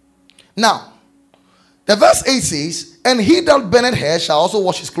 Now, the verse 8 says, and he that burneth her shall also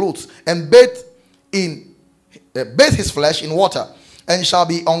wash his clothes, and bathe his flesh in water, and shall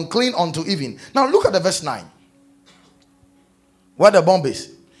be unclean unto even. Now look at the verse 9. Where the bomb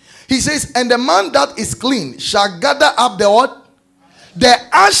is. He says, and the man that is clean shall gather up the what? The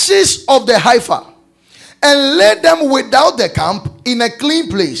ashes of the heifer, and lay them without the camp in a clean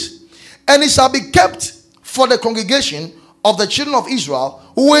place. And it shall be kept for the congregation of the children of Israel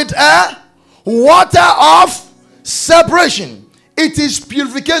with a water of separation. It is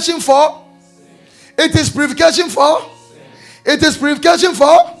purification for. It is purification for. It is purification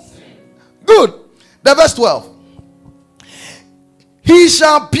for. Good. The verse 12. He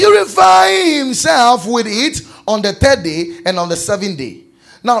shall purify himself with it on the 3rd day and on the 7th day.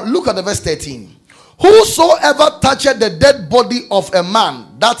 Now look at the verse 13. Whosoever toucheth the dead body of a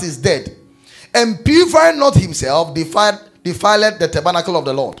man that is dead, and purify not himself, defileth the tabernacle of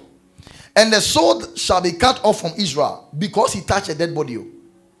the Lord. And the sword shall be cut off from Israel, because he touched a dead body.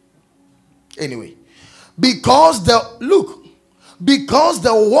 Anyway, because the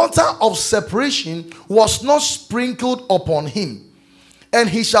water of separation was not sprinkled upon him, and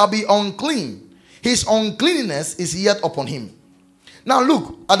he shall be unclean. His uncleanness is yet upon him. Now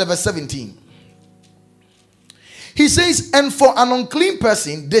look at the verse 17. He says, and for an unclean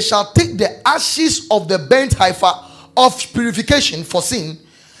person, they shall take the ashes of the burnt heifer of purification for sin,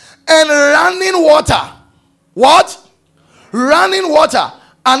 and running water. What? Running water.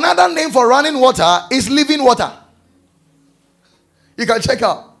 Another name for running water is living water. You can check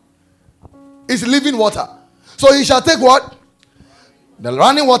out. It's living water. So he shall take what? The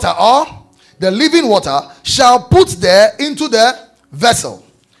running water, or the living water, shall put there into the vessel.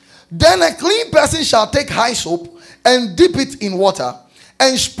 Then a clean person shall take hyssop and dip it in water,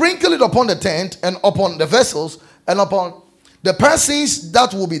 and sprinkle it upon the tent, and upon the vessels, and upon the persons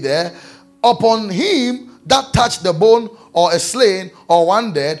that will be there, upon him that touched the bone, or a slain, or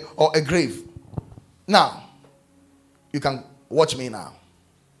one dead, or a grave. Now, you can watch me now.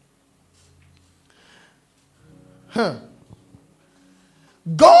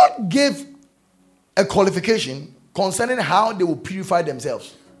 God gave a qualification concerning how they will purify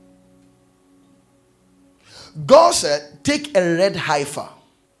themselves. God said, take a red heifer.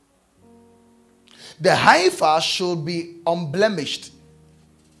 The heifer should be unblemished.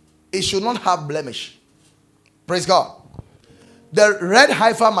 It should not have blemish. Praise God. The red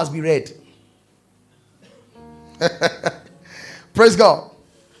heifer must be red. Praise God.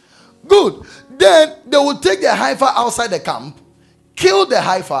 Good. Then they will take the heifer outside the camp, kill the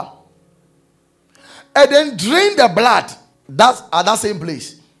heifer, and then drain the blood. That's at that same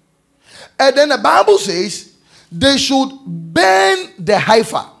place. And then the Bible says they should burn the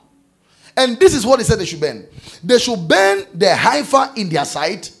heifer. And this is what it said they should burn. They should burn the heifer in their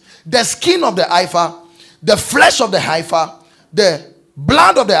sight, the skin of the heifer, the flesh of the heifer, the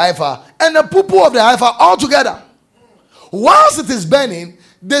blood of the heifer, and the poo-poo of the heifer all together. Whilst it is burning,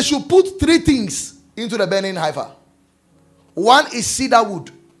 they should put 3 things into the burning heifer. 1 is cedar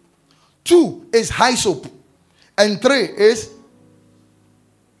wood, 2 is hyssop, and 3 is,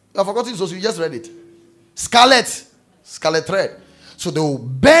 I've forgotten, so you just read it. Scarlet thread. So they will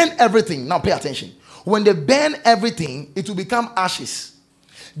burn everything. Now pay attention. When they burn everything, it will become ashes.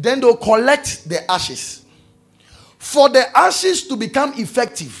 Then they'll collect the ashes. For the ashes to become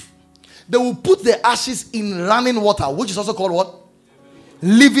effective, they will put the ashes in running water, which is also called what?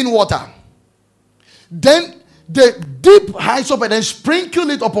 Living water. Then they dip hyssop and then sprinkle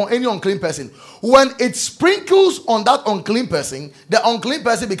it upon any unclean person. When it sprinkles on that unclean person, the unclean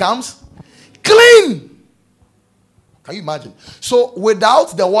person becomes clean. Can you imagine? So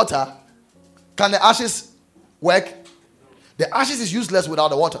without the water, can the ashes work? The ashes is useless without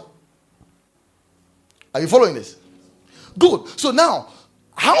the water. Are you following this? Good. So now,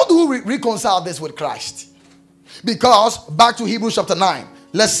 how do we reconcile this with Christ? Because back to Hebrews chapter 9.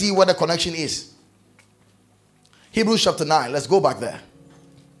 Let's see what the connection is. Hebrews chapter 9. Let's go back there.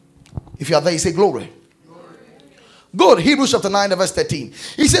 If you are there, you say glory. Good. Hebrews chapter 9, verse 13.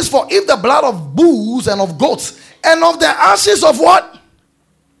 He says, for if the blood of bulls and of goats and of the ashes of what?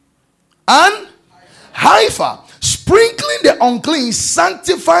 And heifer, sprinkling the unclean,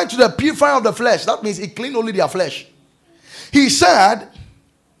 sanctified to the purifying of the flesh. That means it clean only their flesh. He said,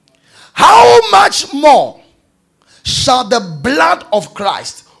 how much more shall the blood of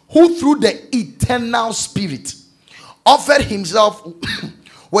Christ, who through the eternal Spirit offered himself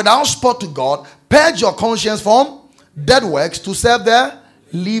without spot to God, purge your conscience from dead works to serve the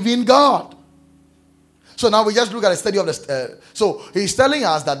living God. So now we just look at a study of the. So he's telling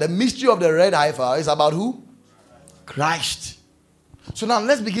us that the mystery of the red heifer is about who? Christ. So now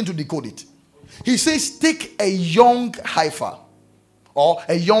let's begin to decode it. He says, take a young heifer or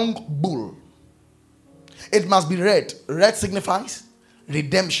a young bull. It must be red. Red signifies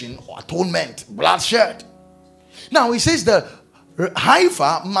redemption or atonement, bloodshed. Now he says the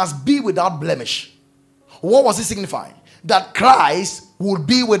heifer must be without blemish. What was it signifying? That Christ would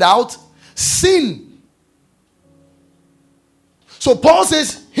be without sin. So Paul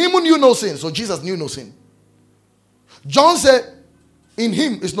says, him who knew no sin. So Jesus knew no sin. John said, in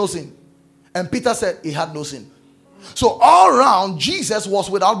him is no sin. And Peter said he had no sin. So all around, Jesus was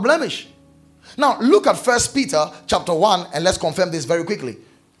without blemish. Now look at 1 Peter chapter 1 and let's confirm this very quickly.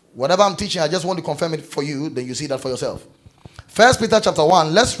 Whatever I'm teaching, I just want to confirm it for you. Then you see that for yourself. 1 Peter chapter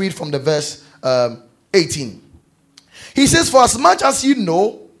 1, let's read from the verse 18. He says, for as much as you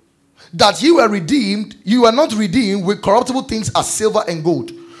know that you were redeemed, you are not redeemed with corruptible things as silver and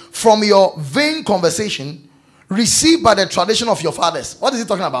gold from your vain conversation received by the tradition of your fathers. What is he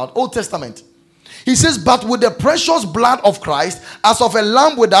talking about? Old Testament. He says, but with the precious blood of Christ, as of a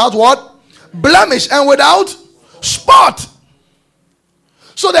lamb without what? Blemish and without spot.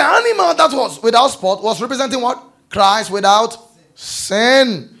 So the animal that was without spot was representing what? Christ without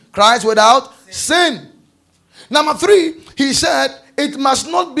sin. Christ without sin. Number 3, he said, it must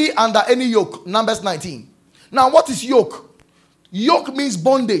not be under any yoke. Numbers 19. Now what is yoke? Yoke means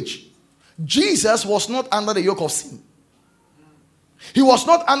bondage. Jesus was not under the yoke of sin. He was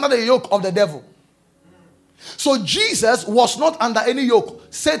not under the yoke of the devil. So Jesus was not under any yoke.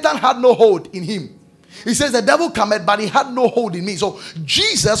 Satan had no hold in him. He says the devil cometh, but he had no hold in me. So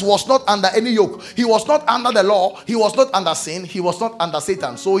Jesus was not under any yoke. He was not under the law. He was not under sin. He was not under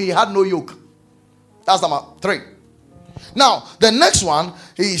Satan. So he had no yoke. That's number 3. Now the next one,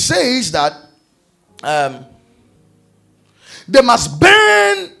 he says that they must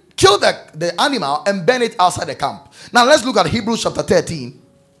kill the animal and burn it outside the camp. Now let's look at Hebrews chapter 13.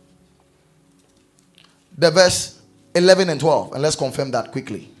 The verse 11 and 12. And let's confirm that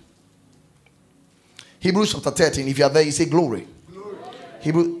quickly. Hebrews chapter 13. If you are there, you say glory. Glory.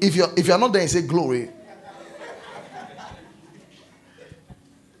 Hebrew, if you are not there, you say glory.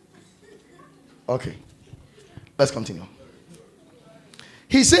 Okay. Let's continue.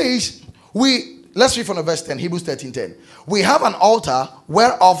 He says, let's read from the verse 10. Hebrews 13:10. We have an altar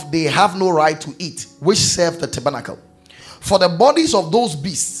whereof they have no right to eat, which serve the tabernacle. For the bodies of those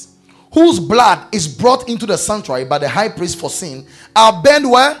beasts whose blood is brought into the sanctuary by the high priest for sin are burned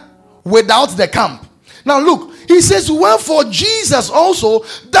where? Without the camp. Now look, he says, wherefore Jesus also,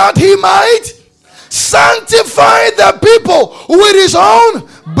 that he might sanctify the people with his own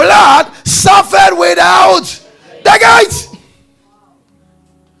blood, suffered without the gate.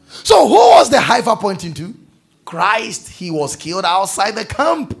 So who was the heifer pointing to? Christ. He was killed outside the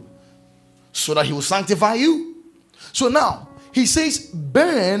camp so that he will sanctify you. So now he says,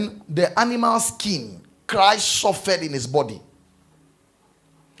 burn the animal skin Christ suffered in his body.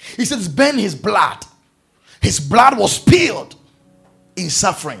 He says, burn his blood. His blood was spilled in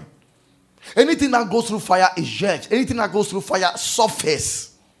suffering. Anything that goes through fire is judged. Anything that goes through fire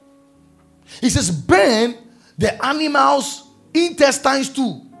suffers. He says, burn the animal's intestines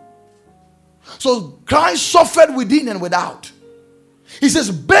too. So Christ suffered within and without. He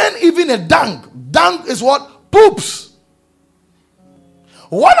says, burn even a dung. Dung is what? Poops.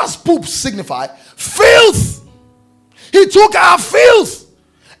 What does poop signify? Filth. He took our filth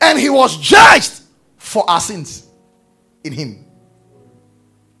and he was judged for our sins in him.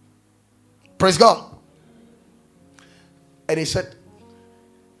 Praise God. And he said,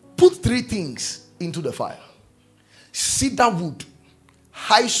 put 3 things into the fire: cedar wood,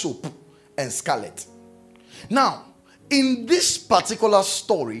 hyssop, and scarlet. Now, in this particular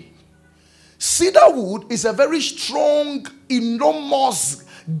story, cedar wood is a very strong, enormous,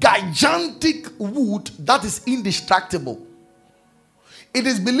 gigantic wood that is indestructible. It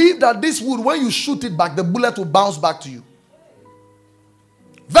is believed that this wood, when you shoot it back, the bullet will bounce back to you.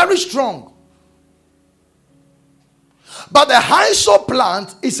 Very strong. But the hyssop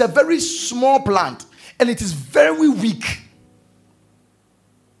plant is a very small plant, and it is very weak.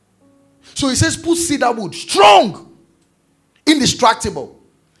 So he says, put cedar wood, strong, indestructible.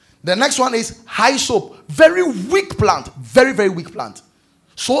 The next one is hyssop, very weak plant, very, very weak plant.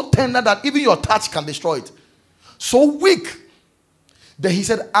 So tender that even your touch can destroy it. So weak. Then he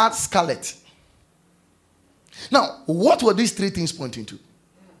said, add scarlet. Now, what were these 3 things pointing to?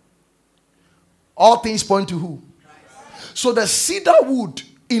 All things point to who? Christ. So the cedar wood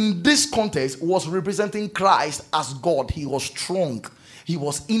in this context was representing Christ as God. He was strong. He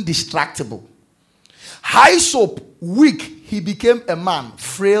was indestructible. Hyssop, weak. He became a man,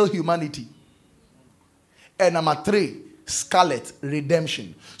 frail humanity. And number 3, scarlet,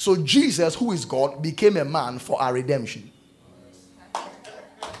 redemption. So Jesus, who is God, became a man for our redemption.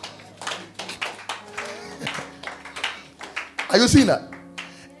 Are you seeing that?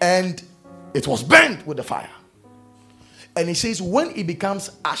 And it was burnt with the fire. And he says, when it becomes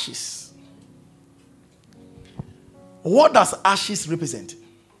ashes, what does ashes represent?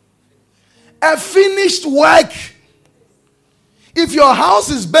 A finished work. If your house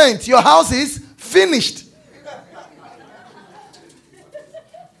is burnt, your house is finished.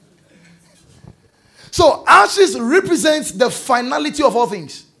 So ashes represents the finality of all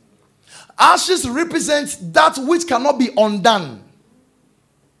things. Ashes represents that which cannot be undone.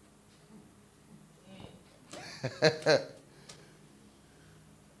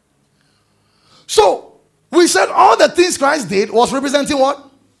 So we said all the things Christ did was representing what?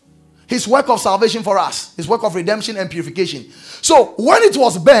 His work of salvation for us. His work of redemption and purification. So when it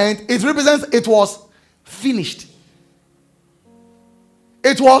was burnt, it represents it was finished.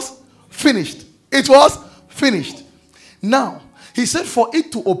 It was finished. It was finished. Now, he said for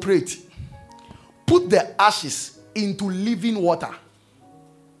it to operate, put the ashes into living water.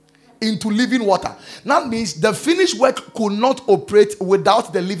 Into living water. That means the finished work could not operate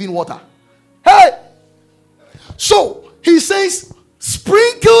without the living water. Hey! So, he says,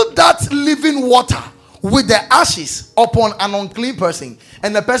 sprinkle that living water with the ashes upon an unclean person,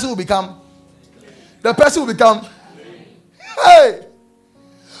 and the person will become, hey!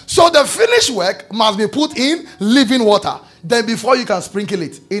 So the finished work must be put in living water. Then before you can sprinkle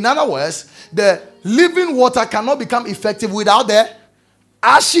it. In other words, the living water cannot become effective without the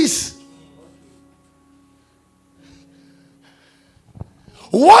ashes.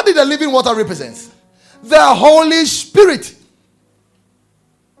 What did the living water represent? The Holy Spirit.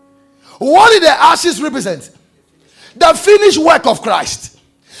 What did the ashes represent? The finished work of Christ.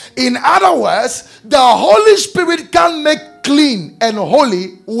 In other words, the Holy Spirit can make clean and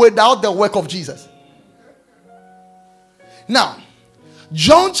holy without the work of Jesus. Now,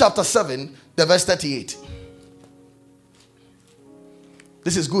 John chapter 7, the verse 38.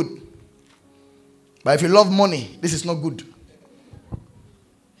 This is good. But if you love money, this is not good.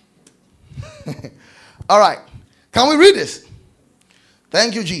 All right. Can we read this?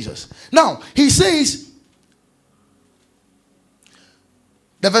 Thank you, Jesus. Now, he says,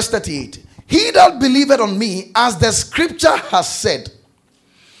 the verse 38. He that believeth on me, as the scripture has said,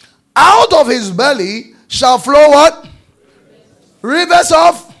 out of his belly shall flow what? Rivers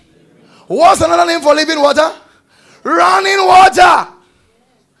of. What's another name for living water? Running water.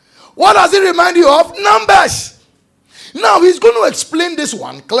 What does it remind you of? Numbers. Now he's going to explain this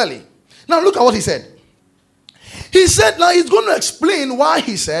one clearly. Now look at what he said. He said, now he's going to explain why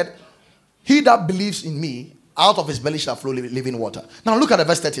he said, he that believes in me, out of his belly shall flow living water. Now look at the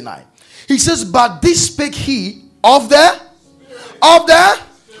verse 39. He says, but this spake he of the,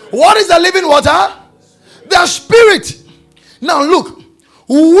 what is the living water? The Spirit. Now look,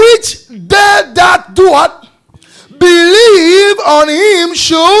 which they that do what? Believe on him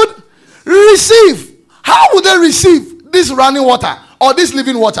should receive. How would they receive this running water or this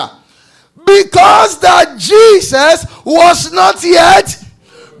living water? Because that Jesus was not yet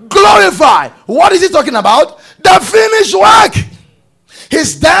glorified. What is he talking about? The finished work.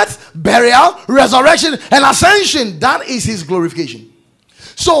 His death, burial, resurrection, and ascension. That is his glorification.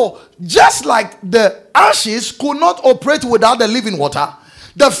 So, just like the ashes could not operate without the living water,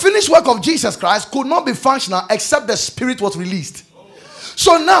 the finished work of Jesus Christ could not be functional except the Spirit was released.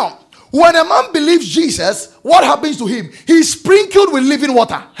 So now, When a man believes Jesus, what happens to him? He's sprinkled with living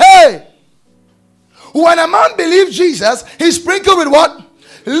water. Hey! When a man believes Jesus, he's sprinkled with what?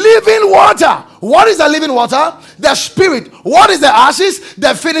 Living water. What is the living water? The Spirit. What is the ashes?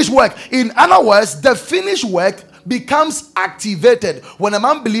 The finished work. In other words, the finished work becomes activated when a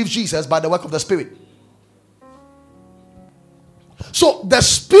man believes Jesus by the work of the Spirit. So the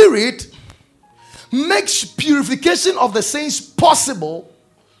Spirit makes purification of the saints possible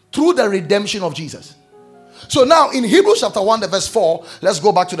through the redemption of Jesus. So now in Hebrews chapter 1 verse 4, let's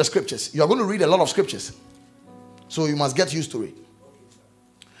go back to the scriptures. You are going to read a lot of scriptures, so you must get used to it.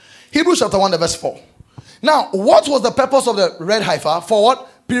 Hebrews chapter 1 verse 4. Now, what was the purpose of the red heifer? For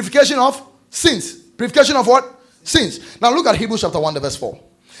what? Purification of sins. Purification of what? Sins. Now look at Hebrews chapter 1 verse 4.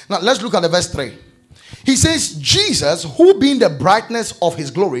 Now let's look at the verse 3. He says, Jesus, who being the brightness of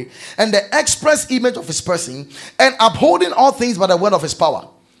his glory and the express image of his person, and upholding all things by the word of his power,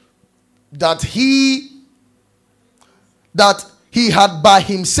 that he had by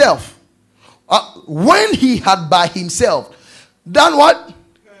himself, when he had by himself done what?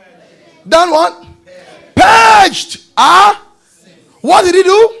 Done what? Purged. What did he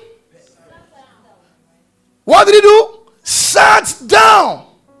do? What did he do? Sat down.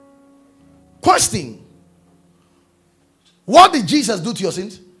 Question. What did Jesus do to your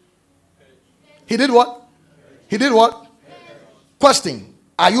sins? He did what? He did what? Question.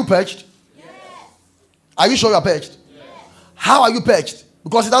 Are you purged? Yes. Are you sure you are purged? Yes. How are you purged?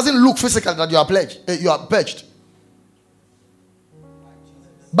 Because it doesn't look physical that you are purged. You are purged.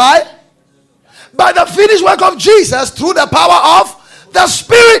 By the finished work of Jesus through the power of the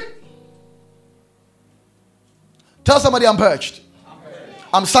Spirit. Tell somebody, I'm purged.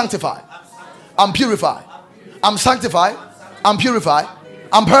 I'm sanctified. I'm purified. I'm sanctified. I'm purified.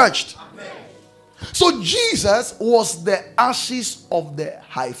 I'm purged. So Jesus was the ashes of the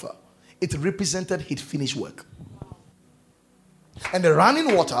heifer. It represented his finished work. And the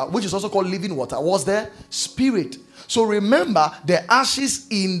running water, which is also called living water, was the Spirit. So remember, the ashes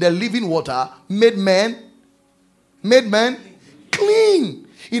in the living water made man clean.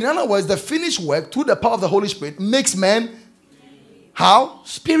 In other words, the finished work through the power of the Holy Spirit makes man how?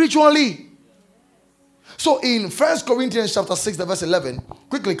 Spiritually. So in 1 Corinthians chapter 6, verse 11,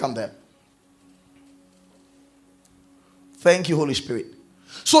 quickly come there. Thank you, Holy Spirit.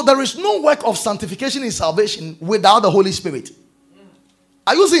 So there is no work of sanctification in salvation without the Holy Spirit.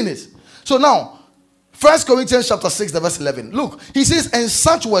 Are you seeing this? So now, 1 Corinthians chapter 6, verse 11. Look, he says, and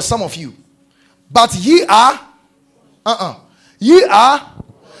such were some of you. But ye are, ye are.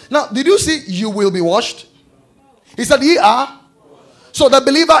 Now, did you see you will be washed? He said, ye are. So the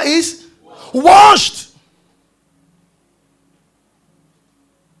believer is washed.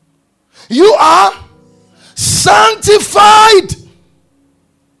 You are sanctified.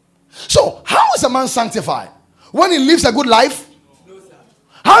 So, how is a man sanctified? When he lives a good life?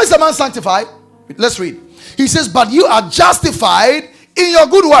 How is a man sanctified? Let's read. He says, but you are justified in your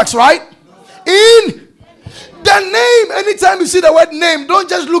good works, right? In the name. Anytime you see the word name, don't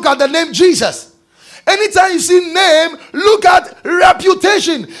just look at the name Jesus. Anytime you see name, look at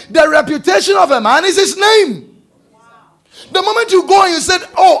reputation. The reputation of a man is his name. The moment you go and you said,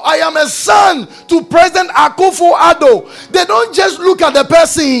 oh, I am a son to President Akufo-Addo, they don't just look at the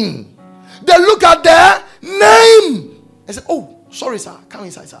person. They look at their name. They say, oh, sorry, sir. Come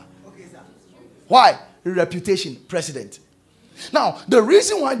inside, sir. Okay, sir. Why? Reputation, president. Now, the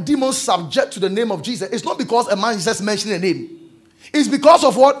reason why demons subject to the name of Jesus is not because a man is just mentioning a name. It's because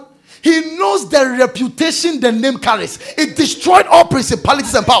of what? He knows the reputation the name carries. It destroyed all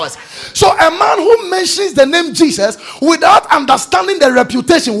principalities and powers. So a man who mentions the name Jesus without understanding the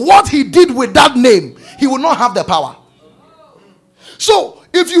reputation, what he did with that name, he will not have the power. So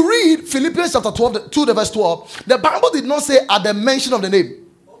if you read Philippians chapter 12, 2 verse 12, the Bible did not say at the mention of the name.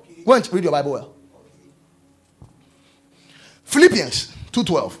 Go and read your Bible well. Philippians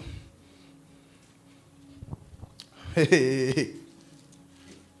 2:12.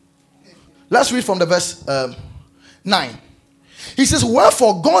 Let's read from the verse 9. He says,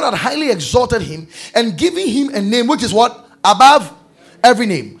 wherefore God had highly exalted him and given him a name which is what? Above every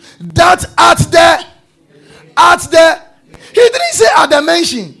name. That at the he didn't say at the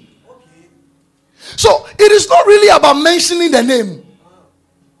mention. So it is not really about mentioning the name.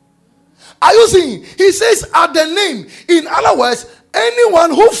 Are you seeing? He says at the name. In other words,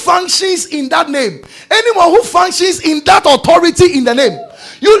 anyone who functions in that name, anyone who functions in that authority in the name,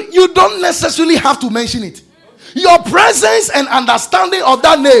 you don't necessarily have to mention it. Your presence and understanding of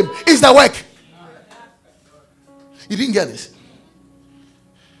that name is the work. You didn't get this.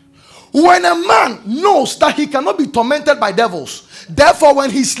 When a man knows that he cannot be tormented by devils, therefore when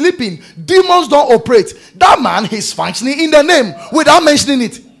he's sleeping, demons don't operate, that man is functioning in the name without mentioning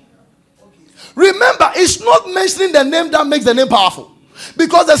it. Remember, it's not mentioning the name that makes the name powerful.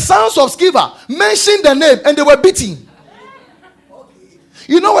 Because the sons of Sceva mentioned the name and they were beaten.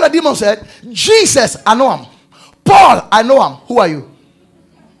 You know what the demon said? Jesus, I know him. Paul, I know him. Who are you?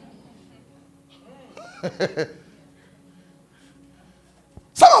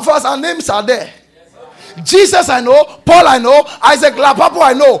 Some of us, our names are there. Jesus, I know. Paul, I know. Isaac Lapapo,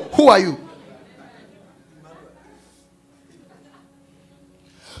 I know. Who are you?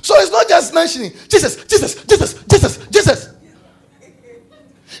 So it's not just mentioning Jesus, Jesus, Jesus, Jesus, Jesus.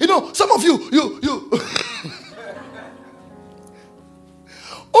 You know, some of you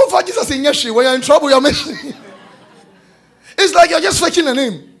over Jesus in Yeshi, when you're in trouble, you're mentioning. It's like you're just fetching a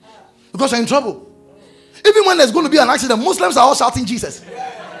name because you're in trouble. Even when there's going to be an accident, Muslims are all shouting Jesus.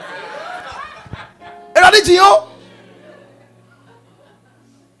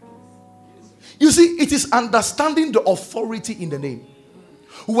 You see, it is understanding the authority in the name.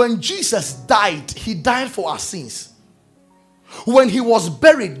 When Jesus died, he died for our sins. When he was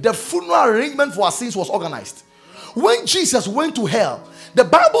buried, the funeral arrangement for our sins was organized. When Jesus went to hell, the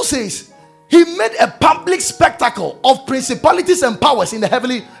Bible says he made a public spectacle of principalities and powers in the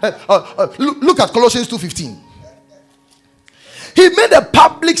heavenly. Look at Colossians 2:15. He made a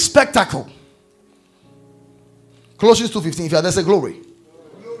public spectacle. Colossians 2:15. If you are there, say glory.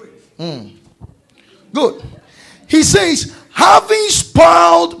 Good. He says, having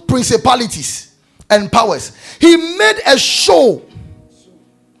spoiled principalities and powers, he made a show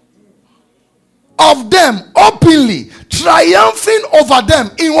of them openly, triumphing over them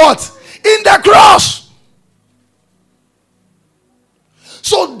in what? In the cross.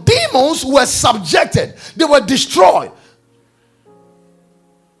 So demons were subjected, they were destroyed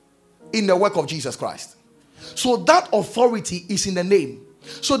in the work of Jesus Christ. So that authority is in the name.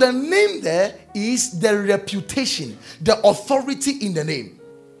 So the name there is the reputation, the authority in the name.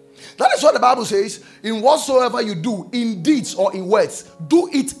 That is what the Bible says. In whatsoever you do, in deeds or in words, do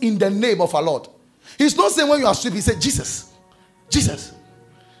it in the name of our Lord. He's not saying when you are asleep, he said Jesus, Jesus,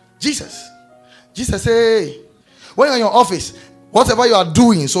 Jesus, Jesus. Hey, when you're in your office, whatever you are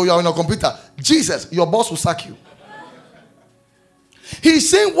doing, so you're on your computer, Jesus, your boss will sack you. He's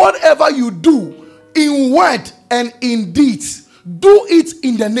saying whatever you do in word and in deeds, do it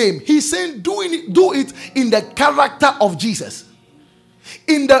in the name. He's saying do it in the character of Jesus,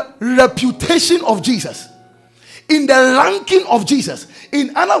 in the reputation of Jesus, in the ranking of Jesus.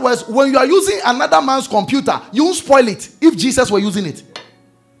 In other words, when you are using another man's computer, you won't spoil it if Jesus were using it.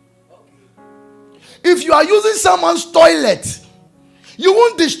 If you are using someone's toilet, you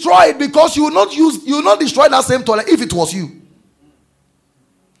won't destroy it because you will not destroy that same toilet if it was you.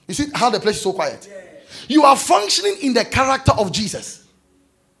 You see how the place is so quiet? You are functioning in the character of Jesus.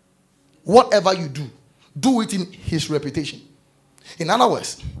 Whatever you do, do it in his reputation. In other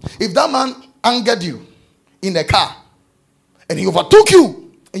words, if that man angered you in the car and he overtook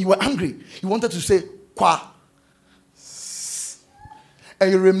you and you were angry, you wanted to say kwa,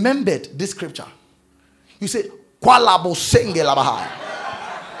 and you remembered this scripture, you say kwa labo senge labahai.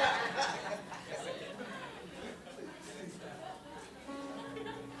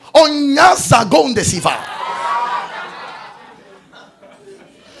 Onyaza gonde siva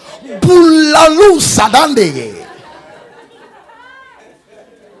bulalu sadande.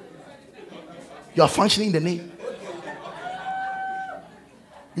 You are functioning in the name.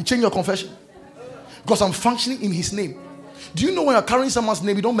 You change your confession because I'm functioning in his name. Do you know when you're carrying someone's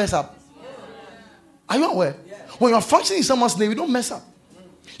name, you don't mess up? Are you aware? When you're functioning in someone's name, you don't mess up.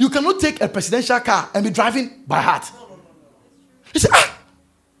 You cannot take a presidential car and be driving by heart. You say,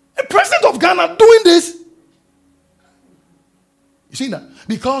 a president of Ghana doing this. You see that?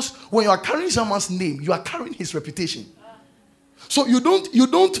 Because when you are carrying someone's name, you are carrying his reputation. So you don't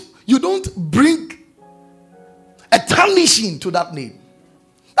bring a tarnishing to that name.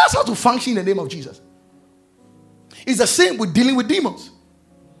 That's how to function in the name of Jesus. It's the same with dealing with demons.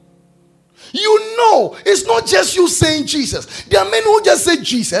 You know, it's not just you saying Jesus. There are men who just say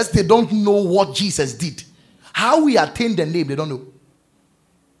Jesus, they don't know what Jesus did. How we attain the name, they don't know.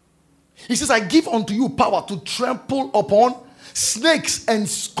 He says, I give unto you power to trample upon snakes and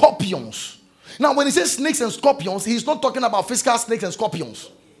scorpions. Now, when he says snakes and scorpions, he's not talking about physical snakes and scorpions.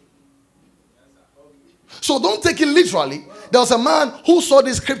 So don't take it literally. There was a man who saw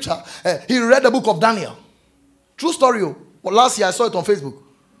this scripture. He read the book of Daniel. True story. Well, last year I saw it on Facebook.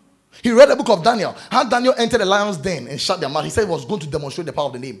 He read the book of Daniel. How Daniel entered the lion's den and shut their mouth. He said he was going to demonstrate the power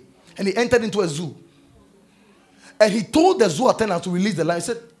of the name. And he entered into a zoo. And he told the zoo attendant to release the lion. He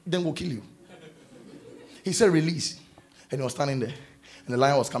said, then we'll kill you. He said, release. And he was standing there. And the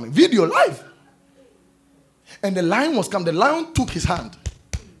lion was coming. Video live. And the lion was coming. The lion took his hand.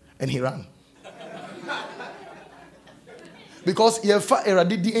 And he ran. Because he had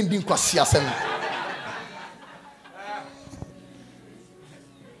the ending.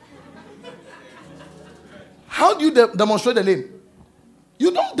 How do you demonstrate the name?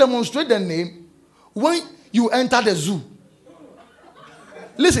 You don't demonstrate the name when you enter the zoo.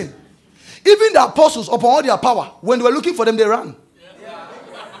 Listen, even the apostles, upon all their power, when they were looking for them, they ran.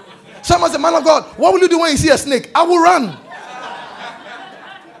 Someone said, man of God, what will you do when you see a snake? I will run.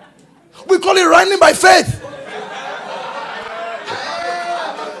 We call it running by faith.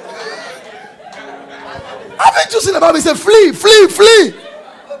 Haven't you seen the Bible? It says, flee, flee, flee.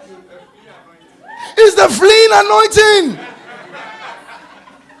 It's the fleeing anointing.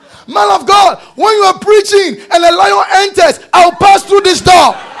 Man of God, when you are preaching and a lion enters, I'll pass through this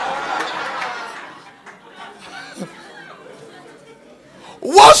door.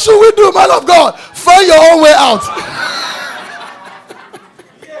 What should we do, man of God? Find your own way out.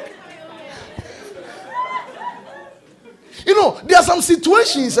 You know, there are some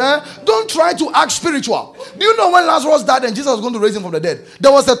situations, don't try to act spiritual. Do you know when Lazarus died and Jesus was going to raise him from the dead?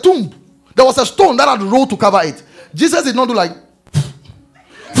 There was a tomb. There was a stone that had rolled to cover it. Jesus did not do like...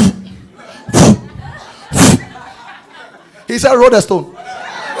 He said, roll the stone.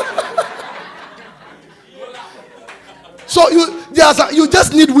 So you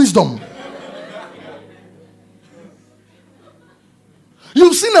just need wisdom.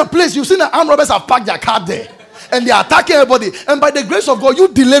 You've seen a place, you've seen the armed robbers have parked their car there. And they are attacking everybody. And by the grace of God, you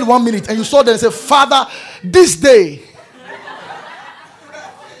delayed 1 minute. And you saw them and said, Father, this day.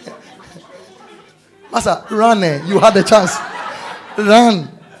 Master, run. You had the chance. Run.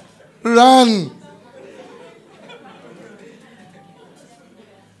 Run.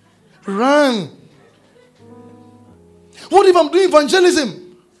 Run. What if I'm doing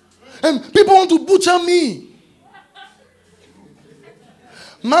evangelism and people want to butcher me?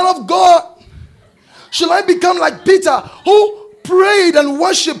 Man of God, shall I become like Peter, who prayed and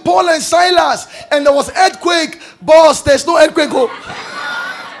worshiped Paul and Silas, and there was earthquake? Boss, there's no earthquake.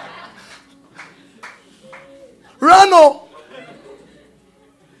 Run, oh.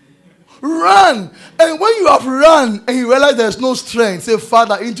 Run. And when you have run and you realize there's no strength, say,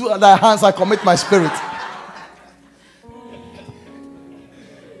 Father, into thy hands I commit my spirit.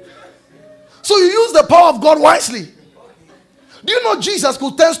 So you use the power of God wisely. Do you know Jesus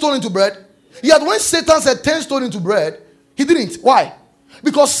could turn stone into bread? Yet when Satan said turn stone into bread, he didn't. Why?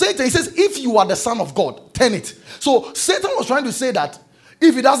 Because Satan, he says, if you are the son of God, turn it. So Satan was trying to say that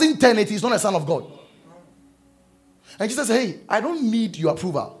if he doesn't turn it, he's not a son of God. And Jesus said, hey, I don't need your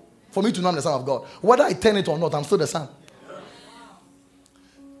approval for me to know I'm the son of God. Whether I turn it or not, I'm still the son.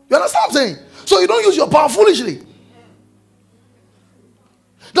 You understand what I'm saying? So you don't use your power foolishly.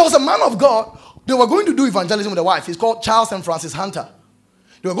 There was a man of God. They were going to do evangelism with a wife. He's called Charles and Francis Hunter.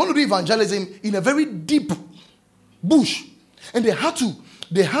 They were going to do evangelism in a very deep bush. And they had to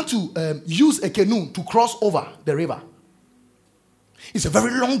use a canoe to cross over the river. It's a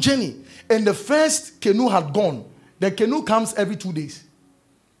very long journey. And the first canoe had gone. The canoe comes every 2 days.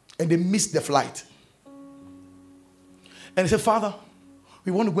 And they missed the flight. And they said, Father,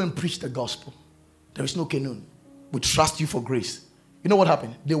 we want to go and preach the gospel. There is no canoe. We trust you for grace. You know what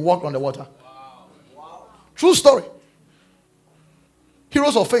happened? They walked on the water. Wow. True story.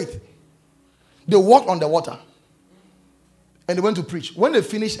 Heroes of faith. They walked on the water. And they went to preach. When they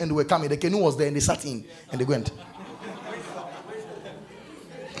finished and they were coming, the canoe was there and they sat in and they went.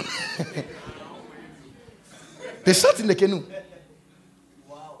 They sat in the canoe.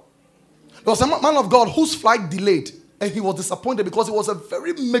 Wow. There was a man of God whose flight delayed and he was disappointed because it was a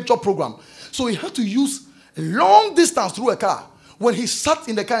very major program. So he had to use a long distance through a car. When he sat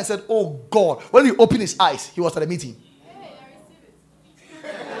in the car and said, oh God, when he opened his eyes, he was at a meeting. Hey,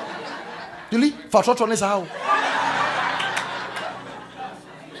 I receive it.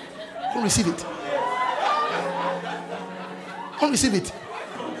 Don't receive it. Don't receive it.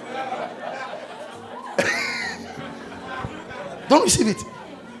 Don't receive it.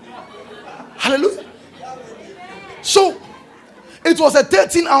 Hallelujah. So, it was a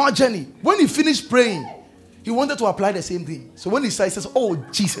 13-hour journey. When he finished praying, he wanted to apply the same thing. So when he says, oh,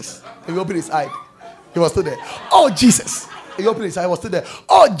 Jesus. And he opened his eye. He was still there. Oh, Jesus. He opened his eye. He was still there.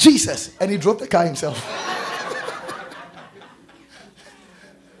 Oh, Jesus. And he drove the car himself.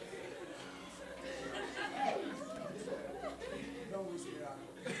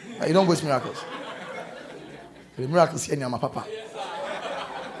 You don't waste miracles. The miracles here, my papa.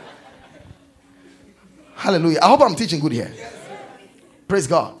 Hallelujah. I hope I'm teaching good here. Praise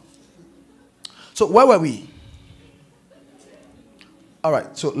God. So where were we? All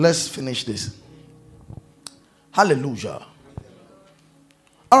right, so let's finish this. Hallelujah.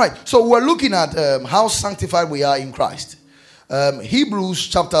 All right, so we're looking at how sanctified we are in Christ. Hebrews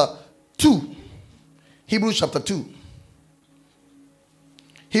chapter 2. Hebrews chapter 2.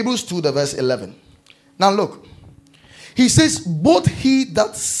 Hebrews 2, the verse 11. Now look. He says, both he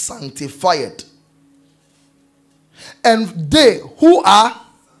that sanctifieth and they who are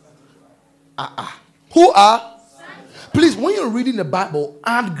please, when you're reading the Bible,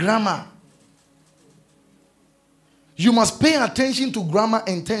 add grammar. You must pay attention to grammar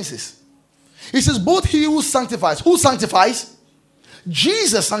and tenses. He says, both he who sanctifies. Who sanctifies?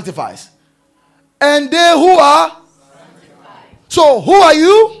 Jesus sanctifies. And they who are sanctified. So who are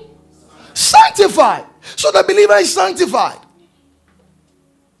you? Sanctified. So the believer is sanctified.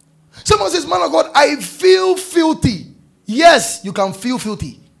 Someone says, man of God, I feel filthy. Yes, you can feel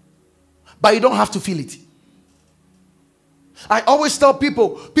filthy, but you don't have to feel it. I always tell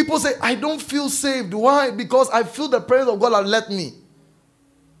people say, I don't feel saved. Why? Because I feel the presence of God has left me.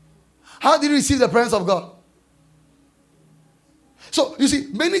 How did you receive the presence of God? So, you see,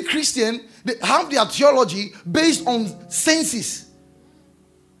 many Christians, they have their theology based on senses.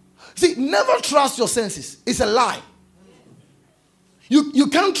 See, never trust your senses. It's a lie. You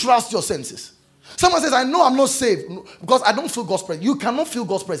can't trust your senses. Someone says, I know I'm not saved because I don't feel God's presence. You cannot feel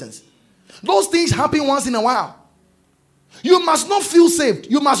God's presence. Those things happen once in a while. You must not feel saved.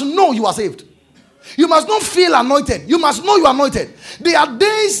 You must know you are saved. You must not feel anointed. You must know you are anointed. There are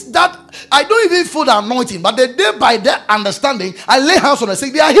days that I don't even feel the anointing, but the day by that understanding, I lay hands on the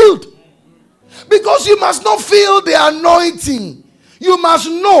sick, they are healed. Because you must not feel the anointing. You must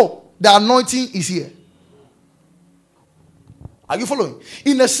know the anointing is here. Are you following?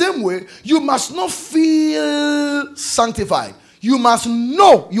 In the same way, you must not feel sanctified. You must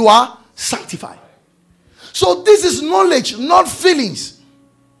know you are sanctified. So this is knowledge, not feelings.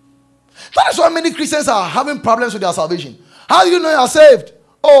 That is why many Christians are having problems with their salvation. How do you know you are saved?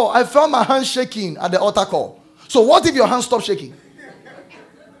 Oh, I felt my hand shaking at the altar call. So what if your hand stopped shaking?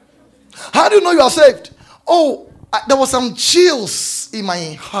 How do you know you are saved? Oh, there was some chills in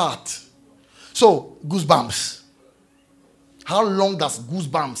my heart. So, goosebumps. How long does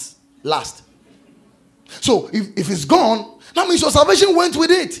goosebumps last? So, if it's gone, that means your salvation went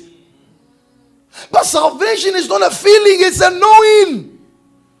with it. But salvation is not a feeling, it's a knowing.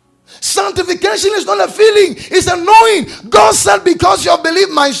 Sanctification is not a feeling, it's a knowing. God said, because you have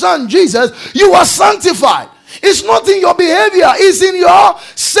believed my son Jesus, you are sanctified. It's not in your behavior, it's in your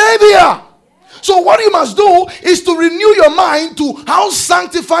Savior. So what you must do is to renew your mind to how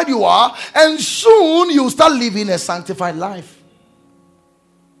sanctified you are, and soon you start living a sanctified life.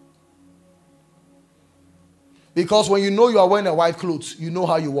 Because when you know you are wearing a white clothes, you know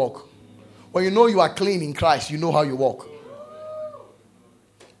how you walk. When you know you are clean in Christ, you know how you walk.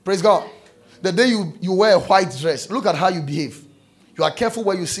 Praise God. The day you wear a white dress, look at how you behave. You are careful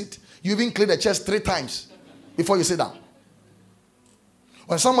where you sit. You even clean the chest 3 times before you sit down.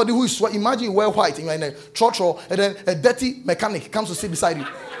 When somebody who is sweat, imagine you wear white and you're in a trotro, and then a dirty mechanic comes to sit beside you.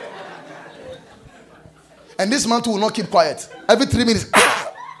 And this man too will not keep quiet. Every 3 minutes.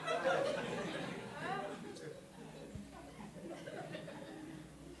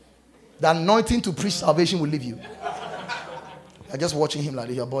 The anointing to preach salvation will leave you. You're just watching him like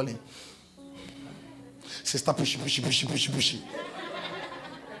this, you're bawling. Sister, push.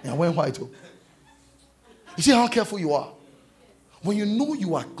 You're wearing white. Oh. You see how careful you are? When you know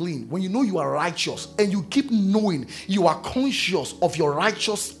you are clean, when you know you are righteous, and you keep knowing you are conscious of your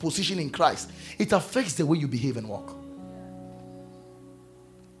righteous position in Christ, it affects the way you behave and walk.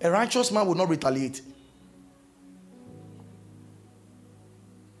 A righteous man will not retaliate.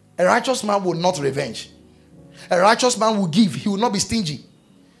 A righteous man will not revenge. A righteous man will give. He will not be stingy.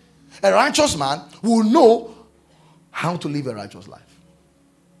 A righteous man will know how to live a righteous life.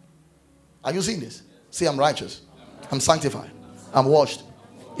 Are you seeing this? Say, I'm righteous. I'm sanctified. I'm washed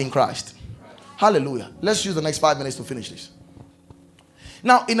in Christ. Hallelujah. Let's use the next 5 minutes to finish this.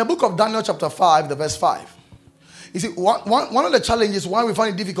 Now, in the book of Daniel chapter 5, the verse 5. You see, one of the challenges why we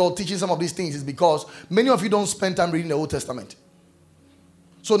find it difficult teaching some of these things is because many of you don't spend time reading the Old Testament.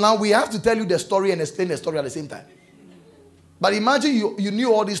 So now we have to tell you the story and explain the story at the same time. But imagine you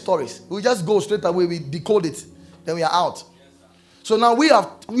knew all these stories. We just go straight away, we decode it, then we are out. So now we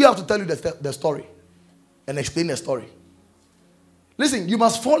have to tell you the story and explain the story. Listen, you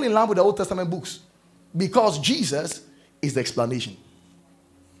must fall in love with the Old Testament books because Jesus is the explanation.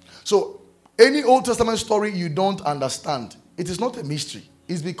 So any Old Testament story you don't understand, it is not a mystery.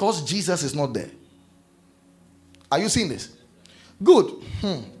 It's because Jesus is not there. Are you seeing this? Good.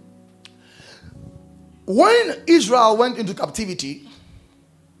 When Israel went into captivity,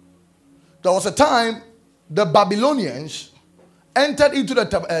 there was a time the Babylonians entered into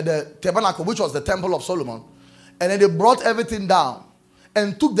the tabernacle, which was the temple of Solomon, and then they brought everything down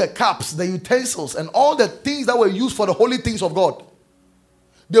and took the cups, the utensils, and all the things that were used for the holy things of God.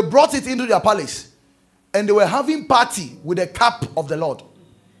 They brought it into their palace, and they were having party with the cup of the Lord,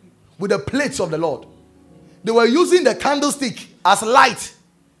 with the plates of the Lord. They were using the candlestick as light,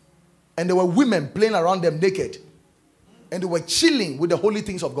 and there were women playing around them naked, and they were chilling with the holy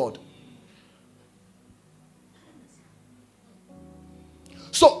things of God.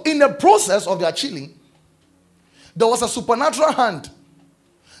 So in the process of their chilling, there was a supernatural hand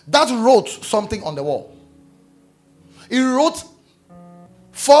that wrote something on the wall. He wrote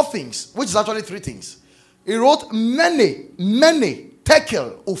 4 things, which is actually 3 things. He wrote many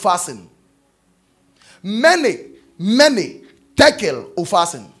tekel upharsin. Many tekel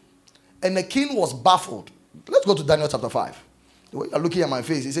upharsin. And the king was baffled. Let's go to Daniel chapter 5. The way you're looking at my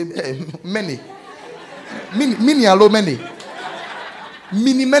face, he said, hey, many. Hello, many.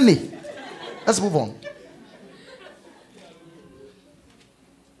 Many. Let's move on.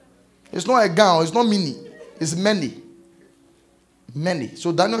 It's not a gown, it's not mini, it's many. Many.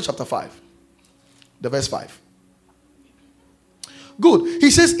 So Daniel chapter 5, the verse 5. Good.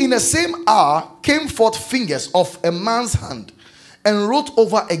 He says, in the same hour came forth fingers of a man's hand and wrote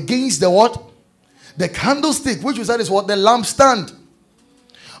over against the what? The candlestick, which we said is what? The lampstand.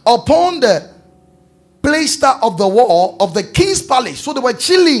 Upon the plaster of the wall of the king's palace. So they were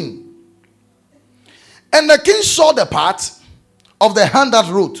chilling. And the king saw the part of the hand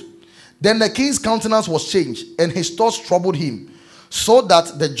that wrote. Then the king's countenance was changed, and his thoughts troubled him, so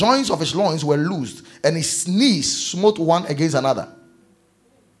that the joints of his loins were loosed, and his knees smote one against another.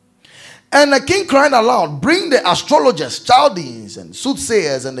 And the king cried aloud, bring the astrologers, Chaldeans, and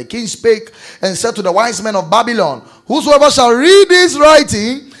soothsayers. And the king spake and said to the wise men of Babylon, whosoever shall read this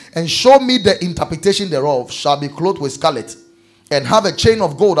writing and show me the interpretation thereof shall be clothed with scarlet and have a chain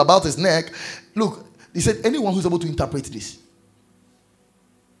of gold about his neck. Look, he said, anyone who's able to interpret this.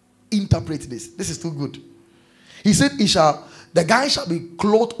 Interpret this. This is too good. He said, the guy shall be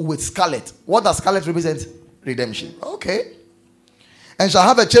clothed with scarlet. What does scarlet represent? Redemption. Okay. And shall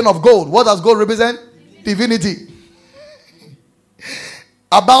have a chain of gold. What does gold represent? Divinity.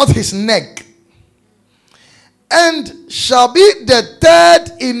 About his neck. And shall be the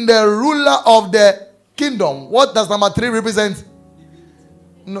third in the ruler of the kingdom. What does number 3 represent?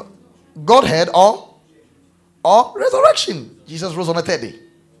 No, Godhead or resurrection. Jesus rose on the 3rd day.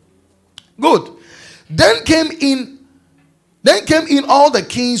 Good. Then came in all the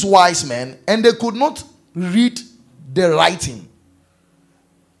king's wise men, and they could not read the writing.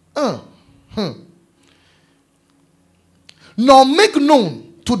 Nor make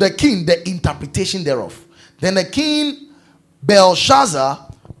known to the king the interpretation thereof. Then the king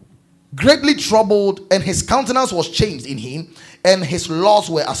Belshazzar, greatly troubled, and his countenance was changed in him, and his lords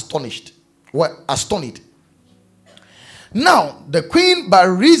were astonished. Now the queen, by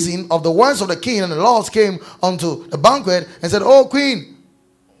reason of the words of the king and the lords, came unto the banquet and said, oh queen.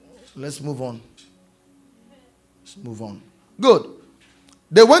 Let's move on. Good.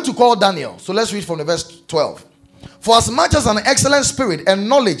 They went to call Daniel. So let's read from the verse 12. For as much as an excellent spirit and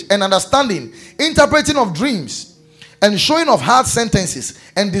knowledge and understanding, interpreting of dreams and showing of hard sentences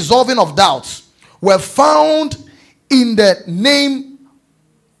and dissolving of doubts were found in the name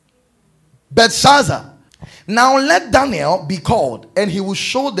Belshazzar. Now let Daniel be called, and he will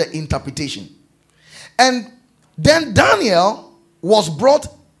show the interpretation. And then Daniel was brought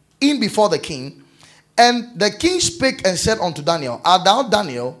in before the king, and the king spake and said unto Daniel, art thou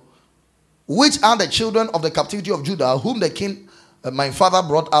Daniel, which are the children of the captivity of Judah, whom the king my father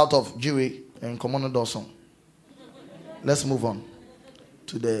brought out of Jewry and commanded Dawson? Let's move on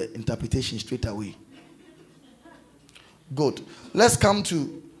to the interpretation straight away. Good. Let's come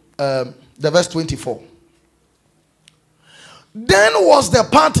to the verse 24. Then was the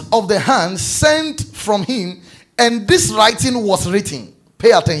part of the hand sent from him, and this writing was written.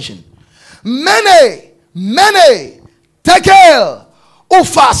 Pay attention. Many tekel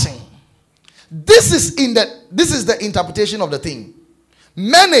upharsin. This is the interpretation of the thing.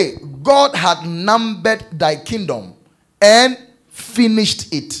 Many, God had numbered thy kingdom and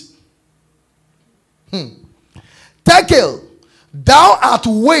finished it. Tekel, thou art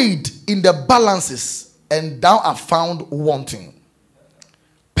weighed in the balances, and thou art found wanting.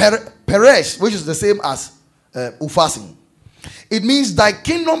 Peresh, which is the same as upharsin. It means thy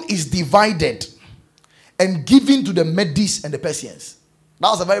kingdom is divided and given to the Medes and the Persians. That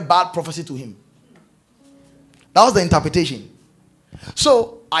was a very bad prophecy to him. That was the interpretation.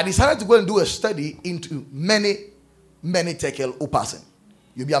 So I decided to go and do a study into many tekel upasin.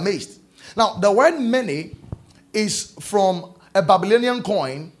 You'll be amazed. Now, the word many is from a Babylonian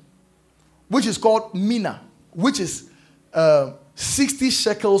coin, which is called mina, which is 60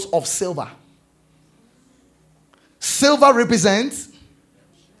 shekels of silver. Silver represents,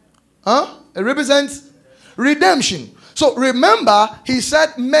 it represents redemption. So remember, he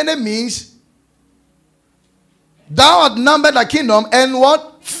said many means thou art numbered the kingdom and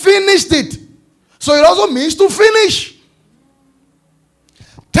what? Finished it. So it also means to finish.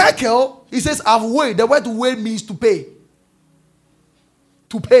 Tekel, he says, I've weighed. The word weigh means to pay.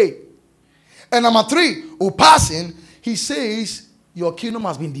 To pay. And number 3, upasin, he says, your kingdom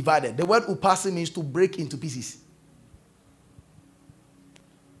has been divided. The word upasin means to break into pieces.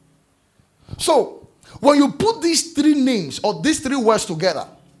 So, when you put these 3 names or these 3 words together,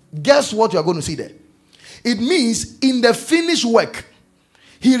 guess what you are going to see there? It means in the finished work,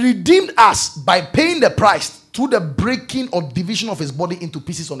 he redeemed us by paying the price through the breaking or division of his body into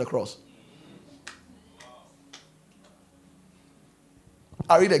pieces on the cross.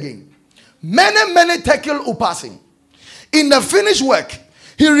 I read again. Many tekel upasin. In the finished work,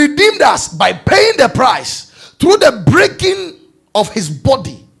 he redeemed us by paying the price through the breaking of his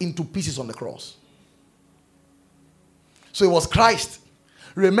body into pieces on the cross. So it was Christ.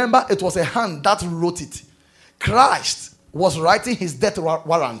 Remember, it was a hand that wrote it. Christ was writing his death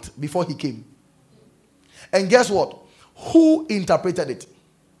warrant before he came. And guess what? Who interpreted it?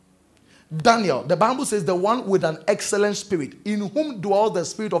 Daniel. The Bible says the one with an excellent spirit, in whom dwells the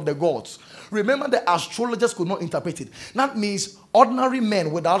spirit of the gods. Remember, the astrologers could not interpret it. That means ordinary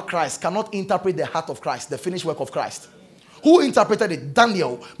men without Christ cannot interpret the heart of Christ, the finished work of Christ. Who interpreted it?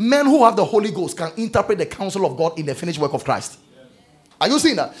 Daniel. Men who have the Holy Ghost can interpret the counsel of God in the finished work of Christ. Are you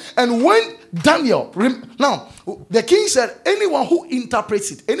seeing that? And when Daniel, now, the king said, anyone who interprets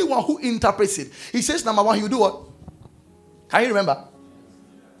it, he says, number 1, he will do what? Can you remember?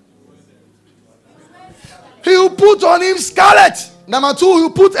 He will put on him scarlet. Number 2, he will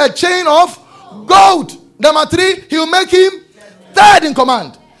put a chain of gold. Number 3, he will make him third in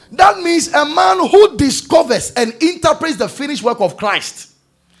command. That means a man who discovers and interprets the finished work of Christ.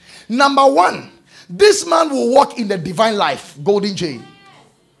 Number 1, this man will walk in the divine life, golden chain.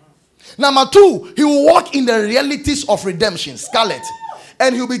 Number 2, he will walk in the realities of redemption, scarlet.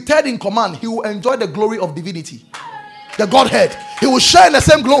 And he will be third in command. He will enjoy the glory of divinity, the Godhead. He will share in the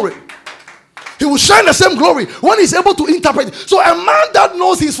same glory. He will share in the same glory when he's able to interpret it. So a man that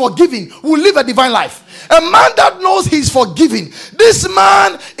knows he's forgiven will live a divine life. A man that knows he's forgiven, this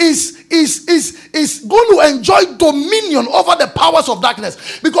man is going to enjoy dominion over the powers of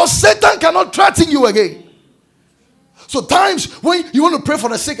darkness, because Satan cannot threaten you again. So times when you want to pray for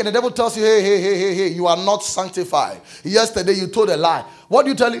the sick and the devil tells you, hey, you are not sanctified. Yesterday you told a lie. What do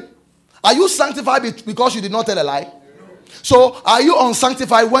you tell him? Are you sanctified because you did not tell a lie? So are you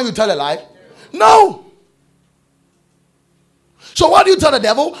unsanctified when you tell a lie? No. So what do you tell the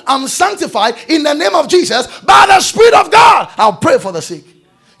devil? I'm sanctified in the name of Jesus by the Spirit of God. I'll pray for the sick.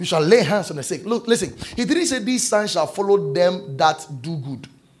 You shall lay hands on the sick. Look, listen. He didn't say these signs shall follow them that do good.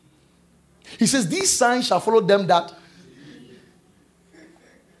 He says these signs shall follow them that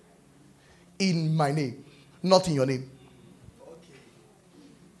in my name, not in your name.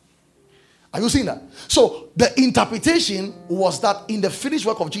 Are you seeing that? So the interpretation was that in the finished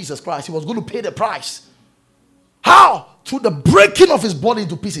work of Jesus Christ, he was going to pay the price. How? Through the breaking of his body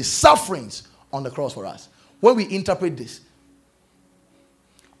into pieces, sufferings on the cross for us. When we interpret this,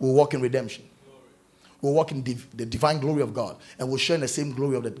 we'll walk in redemption. We'll walk in the divine glory of God, and we'll share in the same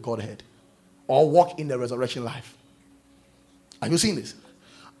glory of the Godhead, or walk in the resurrection life. Are you seeing this?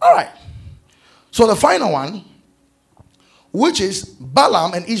 All right. So the final one, which is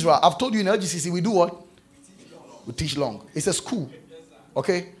Balaam and Israel. I've told you in LGCC, we do what? We teach long. It's a school.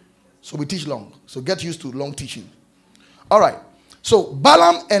 Okay? So we teach long. So get used to long teaching. All right. So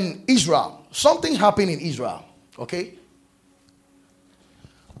Balaam and Israel. Something happened in Israel. Okay?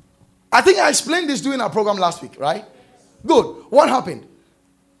 I think I explained this during our program last week, right? Good. What happened?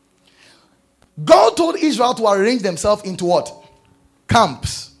 God told Israel to arrange themselves into what?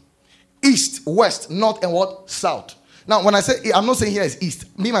 Camps. East, west, north, and what? South. Now, when I say, I'm not saying here is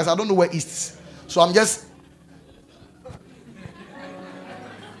east. Me, myself, I don't know where east is. So I'm just...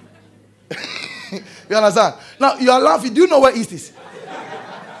 You understand? Now, you are laughing. Do you know where east is?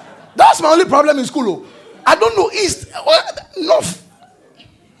 That's my only problem in school. I don't know east. North.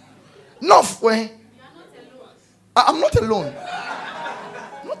 North. Where? I'm not alone.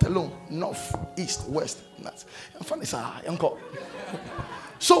 Not alone. North, east, west. I'm funny, sir.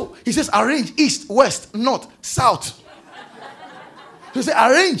 So he says, arrange east, west, north, south. He said,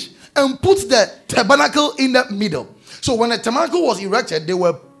 arrange and put the tabernacle in the middle. So when the tabernacle was erected, they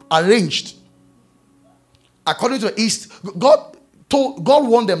were arranged according to the east. God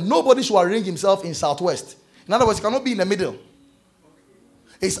warned them, nobody should arrange himself in southwest. In other words, you cannot be in the middle.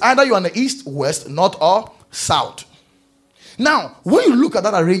 It's either you're on the east, west, north, or south. Now, when you look at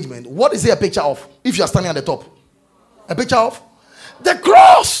that arrangement, what is it a picture of? If you are standing at the top, a picture of the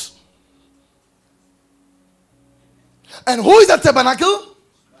cross. And who is the tabernacle?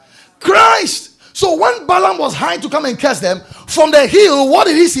 Christ. So when Balaam was hired to come and curse them from the hill, what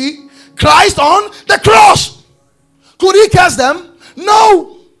did he see? Christ on the cross. Could he curse them?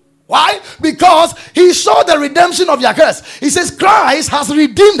 No. Why? Because he saw the redemption of their curse. He says Christ has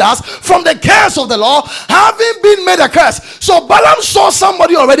redeemed us from the curse of the law, having been made a curse. So Balaam saw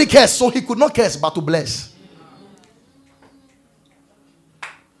somebody already cursed, so he could not curse but to bless.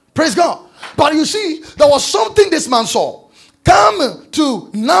 Praise God. But you see, there was something this man saw. Come to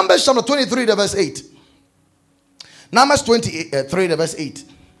Numbers chapter 23, verse 8. Numbers 23, verse 8.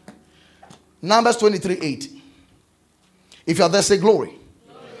 Numbers 23, 8. If you are there, say glory.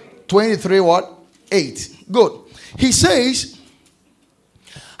 23 what? 8. Good. He says,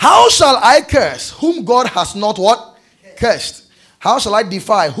 how shall I curse whom God has not what? Cursed. How shall I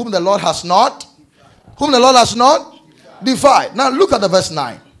defy whom the Lord has not? Whom the Lord has not? Defied. Now look at the verse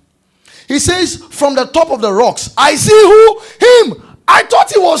 9. He says, from the top of the rocks, I see who? Him. I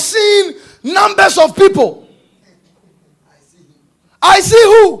thought he was seeing numbers of people. I see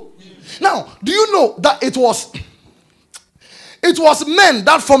who? Now, do you know that it was men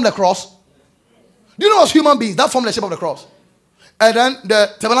that formed the cross? Do you know it was human beings that formed the shape of the cross? And then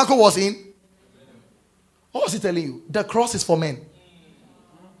the tabernacle was in. What was he telling you? The cross is for men.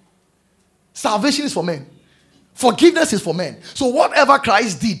 Salvation is for men. Forgiveness is for men. So whatever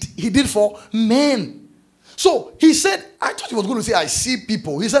Christ did, he did for men. So he said, I thought he was going to say, I see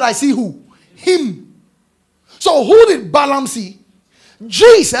people. He said, I see who? Him. So who did Balaam see?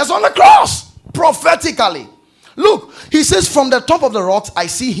 Jesus on the cross. Prophetically. Look, he says, from the top of the rocks, I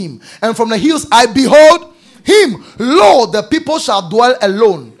see him. And from the hills, I behold him. Lo, the people shall dwell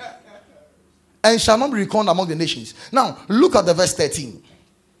alone and shall not be reckoned among the nations. Now, look at the verse 13.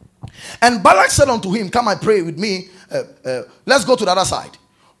 And Balak said unto him, come, I pray with me. Let's go to the other side.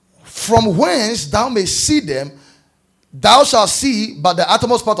 From whence thou mayst see them, thou shalt see but the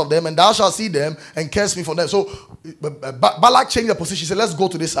uttermost part of them, and thou shalt see them and curse me from them. So Balak changed the position. He said, let's go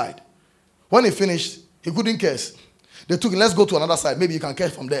to this side. When he finished, he couldn't curse. They took him, let's go to another side. Maybe you can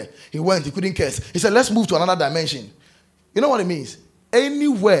curse from there. He went, he couldn't curse. He said, let's move to another dimension. You know what it means?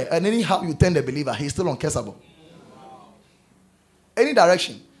 Anywhere and anyhow you turn the believer, he's still uncursable. Any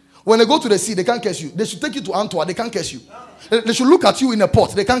direction. When they go to the sea, they can't curse you. They should take you to Antwerp, they can't curse you. They should look at you in a port,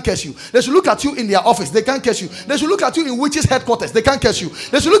 they can't curse you. They should look at you in their office, they can't curse you. They should look at you in witches' headquarters, they can't curse you.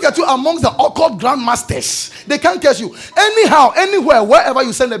 They should look at you amongst the occult grandmasters, they can't curse you. Anyhow, anywhere, wherever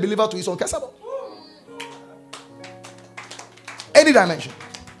you send a believer to, is uncursable. Any dimension.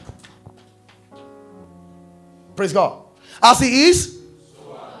 Praise God. As he is.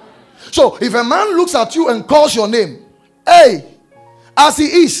 So if a man looks at you and calls your name, hey, as he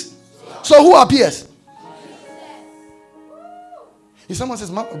is, so who appears? If someone says,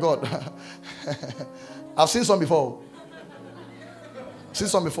 man of God, I've seen some before.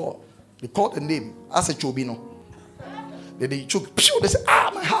 They called the name as a chobino. They choke, they say,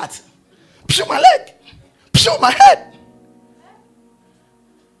 my heart, my leg, my head.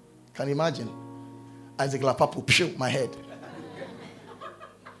 Can you imagine? Isaac Lapapu, my head.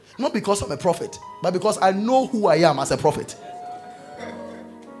 Not because I'm a prophet, but because I know who I am as a prophet.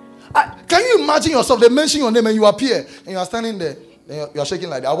 Can you imagine yourself? They mention your name and you appear and you are standing there. You are shaking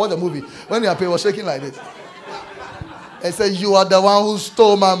like that. I watched the movie. When you appear, you were shaking like this. And say, you are the one who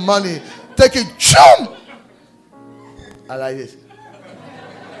stole my money. Take it. Chum! I like this.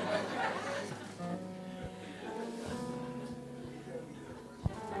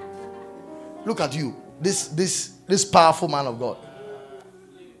 Look at you. This powerful man of God.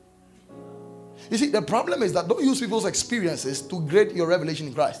 You see, the problem is that don't use people's experiences to grade your revelation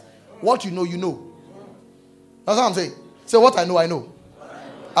in Christ. What you know, you know. That's what I'm saying. Say, what I know, I know.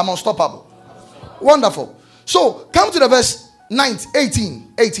 I'm unstoppable. Wonderful. So, come to the verse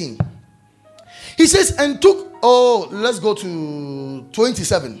 18. He says, and took, let's go to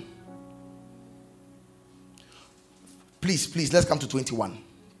 27. Please, let's come to 21.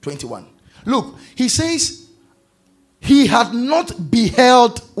 Look, he says, he had not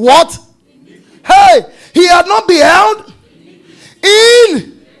beheld what? Hey, he had not beheld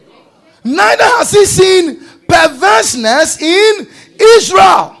in, neither has he seen perverseness in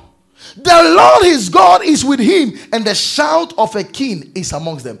Israel. The Lord his God is with him, and the shout of a king is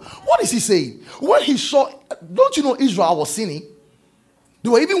amongst them. What is he saying? When he saw, don't you know Israel was sinning? They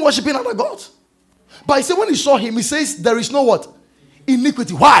were even worshiping other gods. But he said when he saw him, he says there is no what?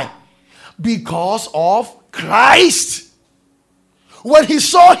 Iniquity. Why? Because of Christ. When he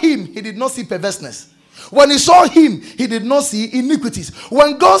saw him, he did not see perverseness. When he saw him, he did not see iniquities.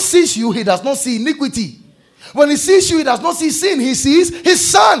 When God sees you, he does not see iniquity. When he sees you, he does not see sin. He sees his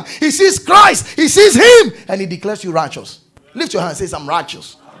son. He sees Christ. He sees him. And he declares you righteous. Lift your hand and says, I'm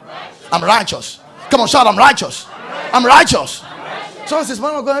righteous. I'm righteous. Come on, shout, I'm righteous. I'm righteous. Someone says,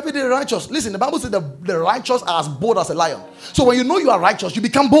 man of God, every day righteous. Listen, the Bible says the righteous are as bold as a lion. So when you know you are righteous, you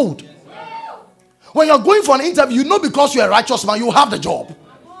become bold. When you're going for an interview, you know because you're a righteous man, you have the job.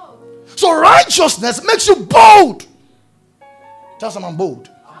 So righteousness makes you bold. Tell someone I'm bold.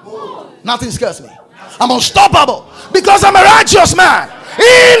 Nothing scares me. I'm unstoppable because I'm a righteous man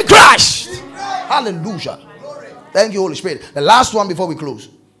in Christ. Hallelujah. Thank you, Holy Spirit. The last one before we close.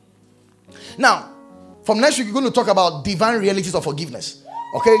 Now, from next week, we're going to talk about divine realities of forgiveness.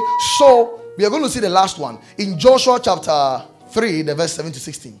 Okay? So, we are going to see the last one in Joshua chapter 3, the verse 7 to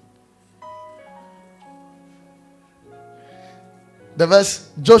 16. The verse,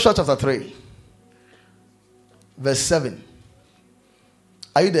 Joshua chapter 3, verse 7.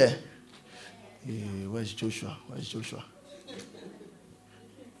 Are you there? Where's Joshua? Where's Joshua?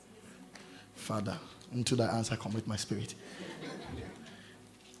 Father, into thy hands I commit my spirit.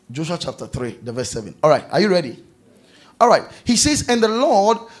 Joshua chapter 3, the verse 7. All right, are you ready? All right. He says, and the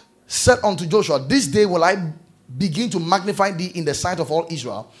Lord said unto Joshua, this day will I begin to magnify thee in the sight of all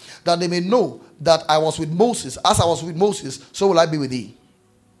Israel, that they may know that I was with Moses. As I was with Moses, so will I be with thee.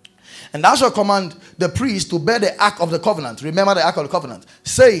 And thou shalt command the priest to bear the ark of the covenant. Remember the ark of the covenant.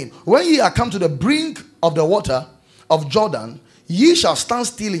 Saying, when ye are come to the brink of the water of Jordan, ye shall stand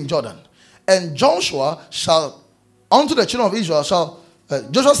still in Jordan. And Joshua shall unto the children of Israel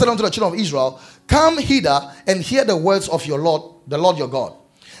Joshua said unto the children of Israel, come hither and hear the words of your Lord, the Lord your God.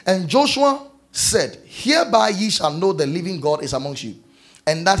 And Joshua said, hereby ye shall know the living God is amongst you,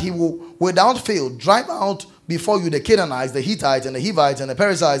 and that he will without fail drive out before you the Canaanites, the Hittites, and the Hivites, and the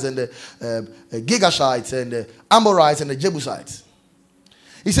Perizzites, and the Girgashites, and the Amorites, and the Jebusites.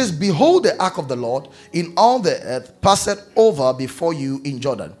 He says, behold, the ark of the Lord in all the earth passeth over before you in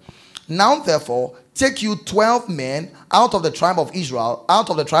Jordan. Now therefore take you 12 men out of the tribe of Israel, out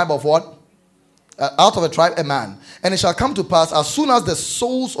of the tribe of what? Out of the tribe a man. And it shall come to pass, as soon as the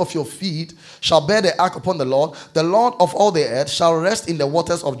soles of your feet shall bear the ark upon the Lord of all the earth shall rest in the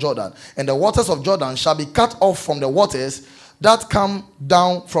waters of Jordan. And the waters of Jordan shall be cut off from the waters that come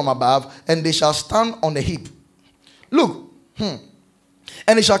down from above, and they shall stand on the heap. Look,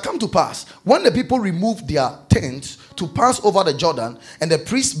 and it shall come to pass, when the people remove their tents to pass over the Jordan, and the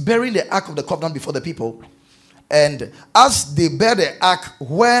priests bearing the ark of the covenant before the people, and as they bear the ark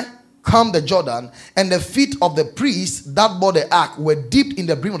where come the Jordan, and the feet of the priests that bore the ark were dipped in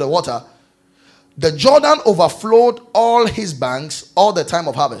the brim of the water, the Jordan overflowed all his banks all the time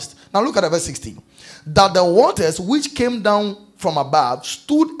of harvest. Now look at verse 16. That the waters which came down from above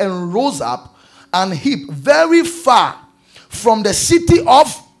stood and rose up and heaped very far from the city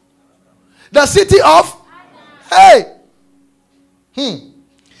of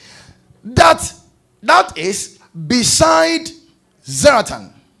that is beside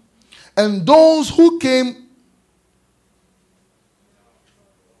Zaratan. And those who came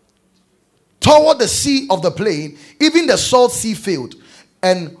toward the sea of the plain, even the salt sea failed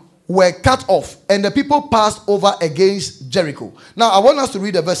and were cut off, and the people passed over against Jericho. Now I want us to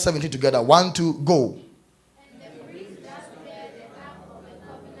read the verse 17 together. 1, 2, go.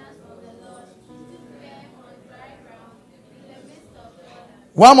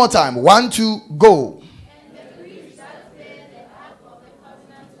 One more time. 1, 2, go.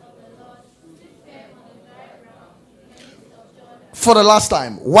 For the last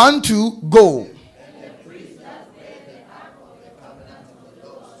time. 1, 2, go.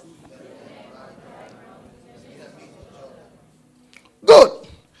 Good.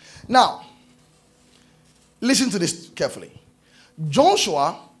 Now, listen to this carefully.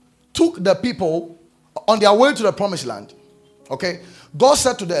 Joshua took the people on their way to the promised land. Okay. God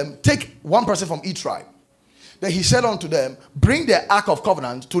said to them, take one person from each tribe. Then he said unto them, bring the ark of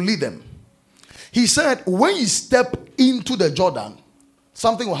covenant to lead them. He said, when you step into the Jordan,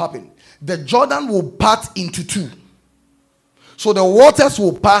 something will happen. The Jordan will part into two. So the waters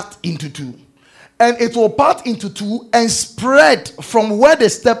will part into two. And it will part into two and spread from where they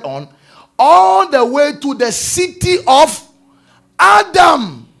stepped on all the way to the city of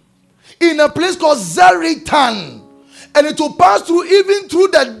Adam in a place called Zaratan. and it will pass through even through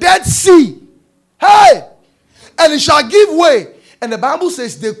the Dead Sea. Hey! And it shall give way. And the Bible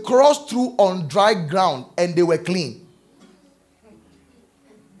says they crossed through on dry ground and they were clean.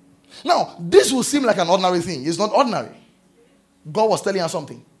 Now, this will seem like an ordinary thing. It's not ordinary. God was telling us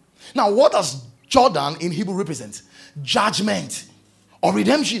something. Now, what does Jordan in Hebrew represent? Judgment or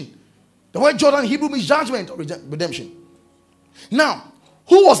redemption. The word Jordan in Hebrew means judgment or redemption. Now,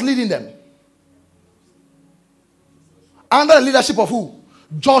 who was leading them? Under the leadership of who?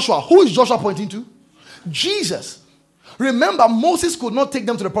 Joshua. Who is Joshua pointing to? Jesus. Remember, Moses could not take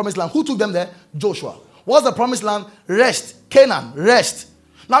them to the promised land. Who took them there? Joshua. What's the promised land? Rest. Canaan. Rest.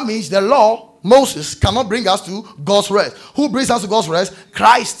 That means the law, Moses, cannot bring us to God's rest. Who brings us to God's rest?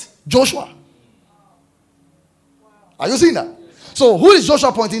 Christ. Joshua. Are you seeing that? So who is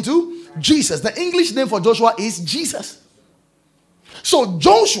Joshua pointing to? Jesus. The English name for Joshua is Jesus. So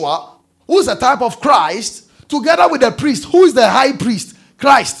Joshua, who is a type of Christ, together with the priest, who is the high priest?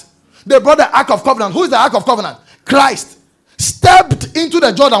 Christ. They brought the Ark of Covenant. Who is the Ark of Covenant? Christ. Stepped into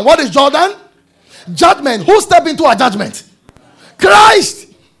the Jordan. What is Jordan? Judgment. Who stepped into a judgment? Christ.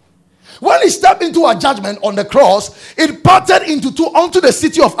 When he stepped into a judgment on the cross, it parted into two onto the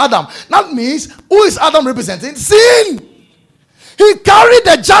city of Adam. That means, who is Adam representing? Sin. He carried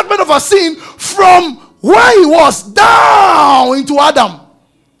the judgment of a sin from where he was down into Adam.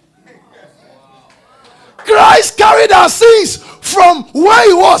 Christ carried our sins from where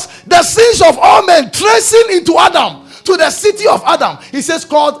he was, the sins of all men, tracing into Adam, to the city of Adam. He says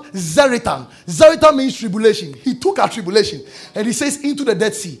called Zeritan. Zeritan means tribulation. He took our tribulation and he says into the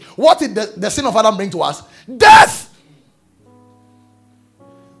Dead Sea. What did the sin of Adam bring to us? Death.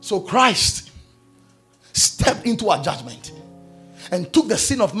 So Christ stepped into our judgment and took the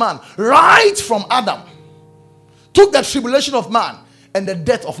sin of man right from Adam, took the tribulation of man and the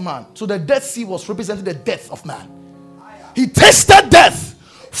death of man. So the Dead Sea was representing the death of man. He tasted death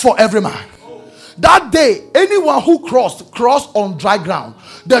for every man. That day, anyone who crossed on dry ground.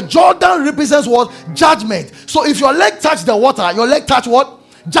 The Jordan represents what? Judgment. So if your leg touched the water, your leg touched what?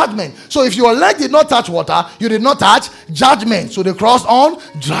 Judgment. So if your leg did not touch water, you did not touch judgment. So they crossed on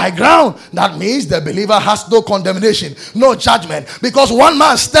dry ground. That means the believer has no condemnation, no judgment, because one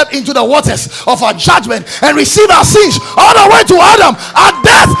man stepped into the waters of our judgment and received our sins all the way to Adam. Our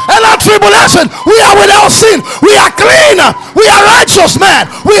death and our tribulation, we are without sin, we are clean, we are righteous man,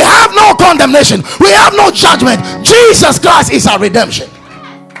 we have no condemnation, we have no judgment. Jesus Christ is our redemption.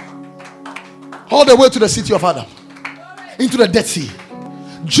 All the way to the city of Adam, into the Dead Sea.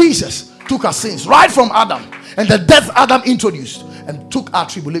 Jesus took our sins right from Adam and the death Adam introduced and took our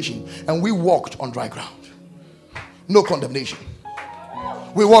tribulation, and we walked on dry ground. No condemnation.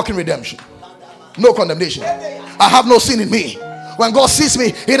 We walk in redemption. No condemnation. I have no sin in me. When God sees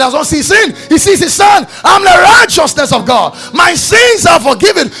me, he does not see sin. He sees his son. I'm the righteousness of God. My sins are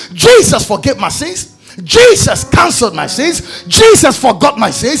forgiven. Jesus forgave my sins. Jesus cancelled my sins. Jesus forgot my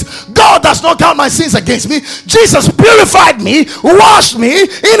sins. God does not count my sins against me. Jesus purified me, washed me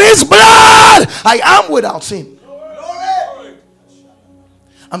in his blood. I am without sin.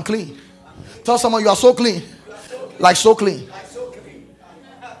 I'm clean. Tell someone you are so clean. Like so clean.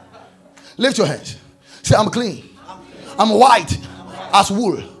 Lift your hands. Say, I'm clean. I'm white as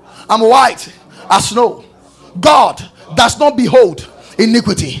wool. I'm white as snow. God does not behold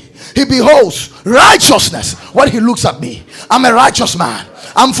iniquity. He beholds righteousness when he looks at me. I'm a righteous man.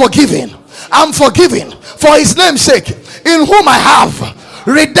 I'm forgiven. I'm forgiven for his name's sake, in whom I have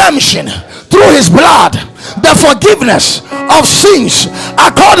redemption through his blood, the forgiveness of sins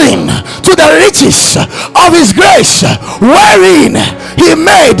according to the riches of his grace, wherein he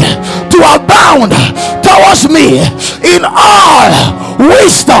made to abound towards me in all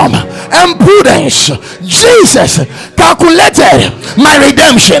wisdom and prudence. Jesus calculated my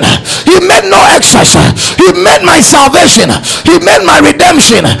redemption. He made no excess. He made my salvation. He made my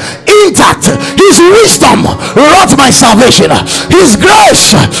redemption intact. His wisdom wrought my salvation. His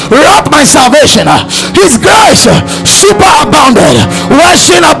grace wrought my salvation. His grace superabounded. Where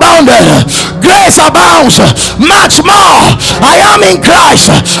sin abounded, grace abounds much more. I am in Christ.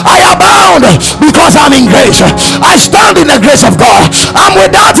 I abound because I'm in grace. I stand in the grace of God. I'm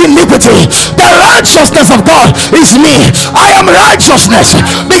without iniquity. The righteousness of God is me. I am righteousness.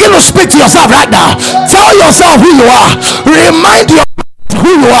 Begin to speak to yourself right now. Tell yourself who you are. Remind your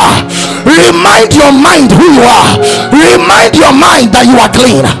who you are. Remind your mind who you are. Remind your mind that you are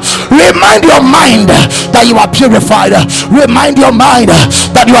clean. Remind your mind that you are purified. Remind your mind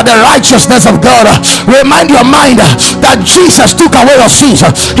that that you are the righteousness of God. Remind your mind that Jesus took away your sins.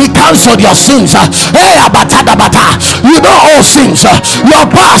 He cancelled your sins. You don't owe sins. Your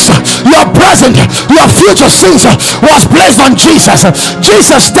past, your present, your future sins was placed on Jesus.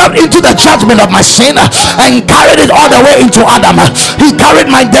 Jesus stepped into the judgment of my sin and carried it all the way into Adam. He carried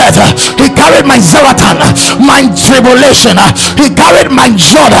my death. He carried my Zeratan, my tribulation. He carried my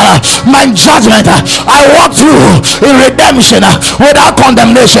Jordan, my judgment. I walk through in redemption without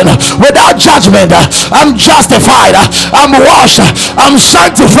condemnation, without judgment. I'm justified. I'm washed. I'm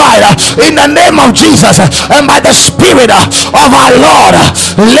sanctified in the name of Jesus and by the Spirit of our Lord.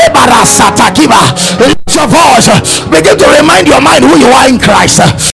 Lift your voice. Begin to remind your mind who you are in Christ.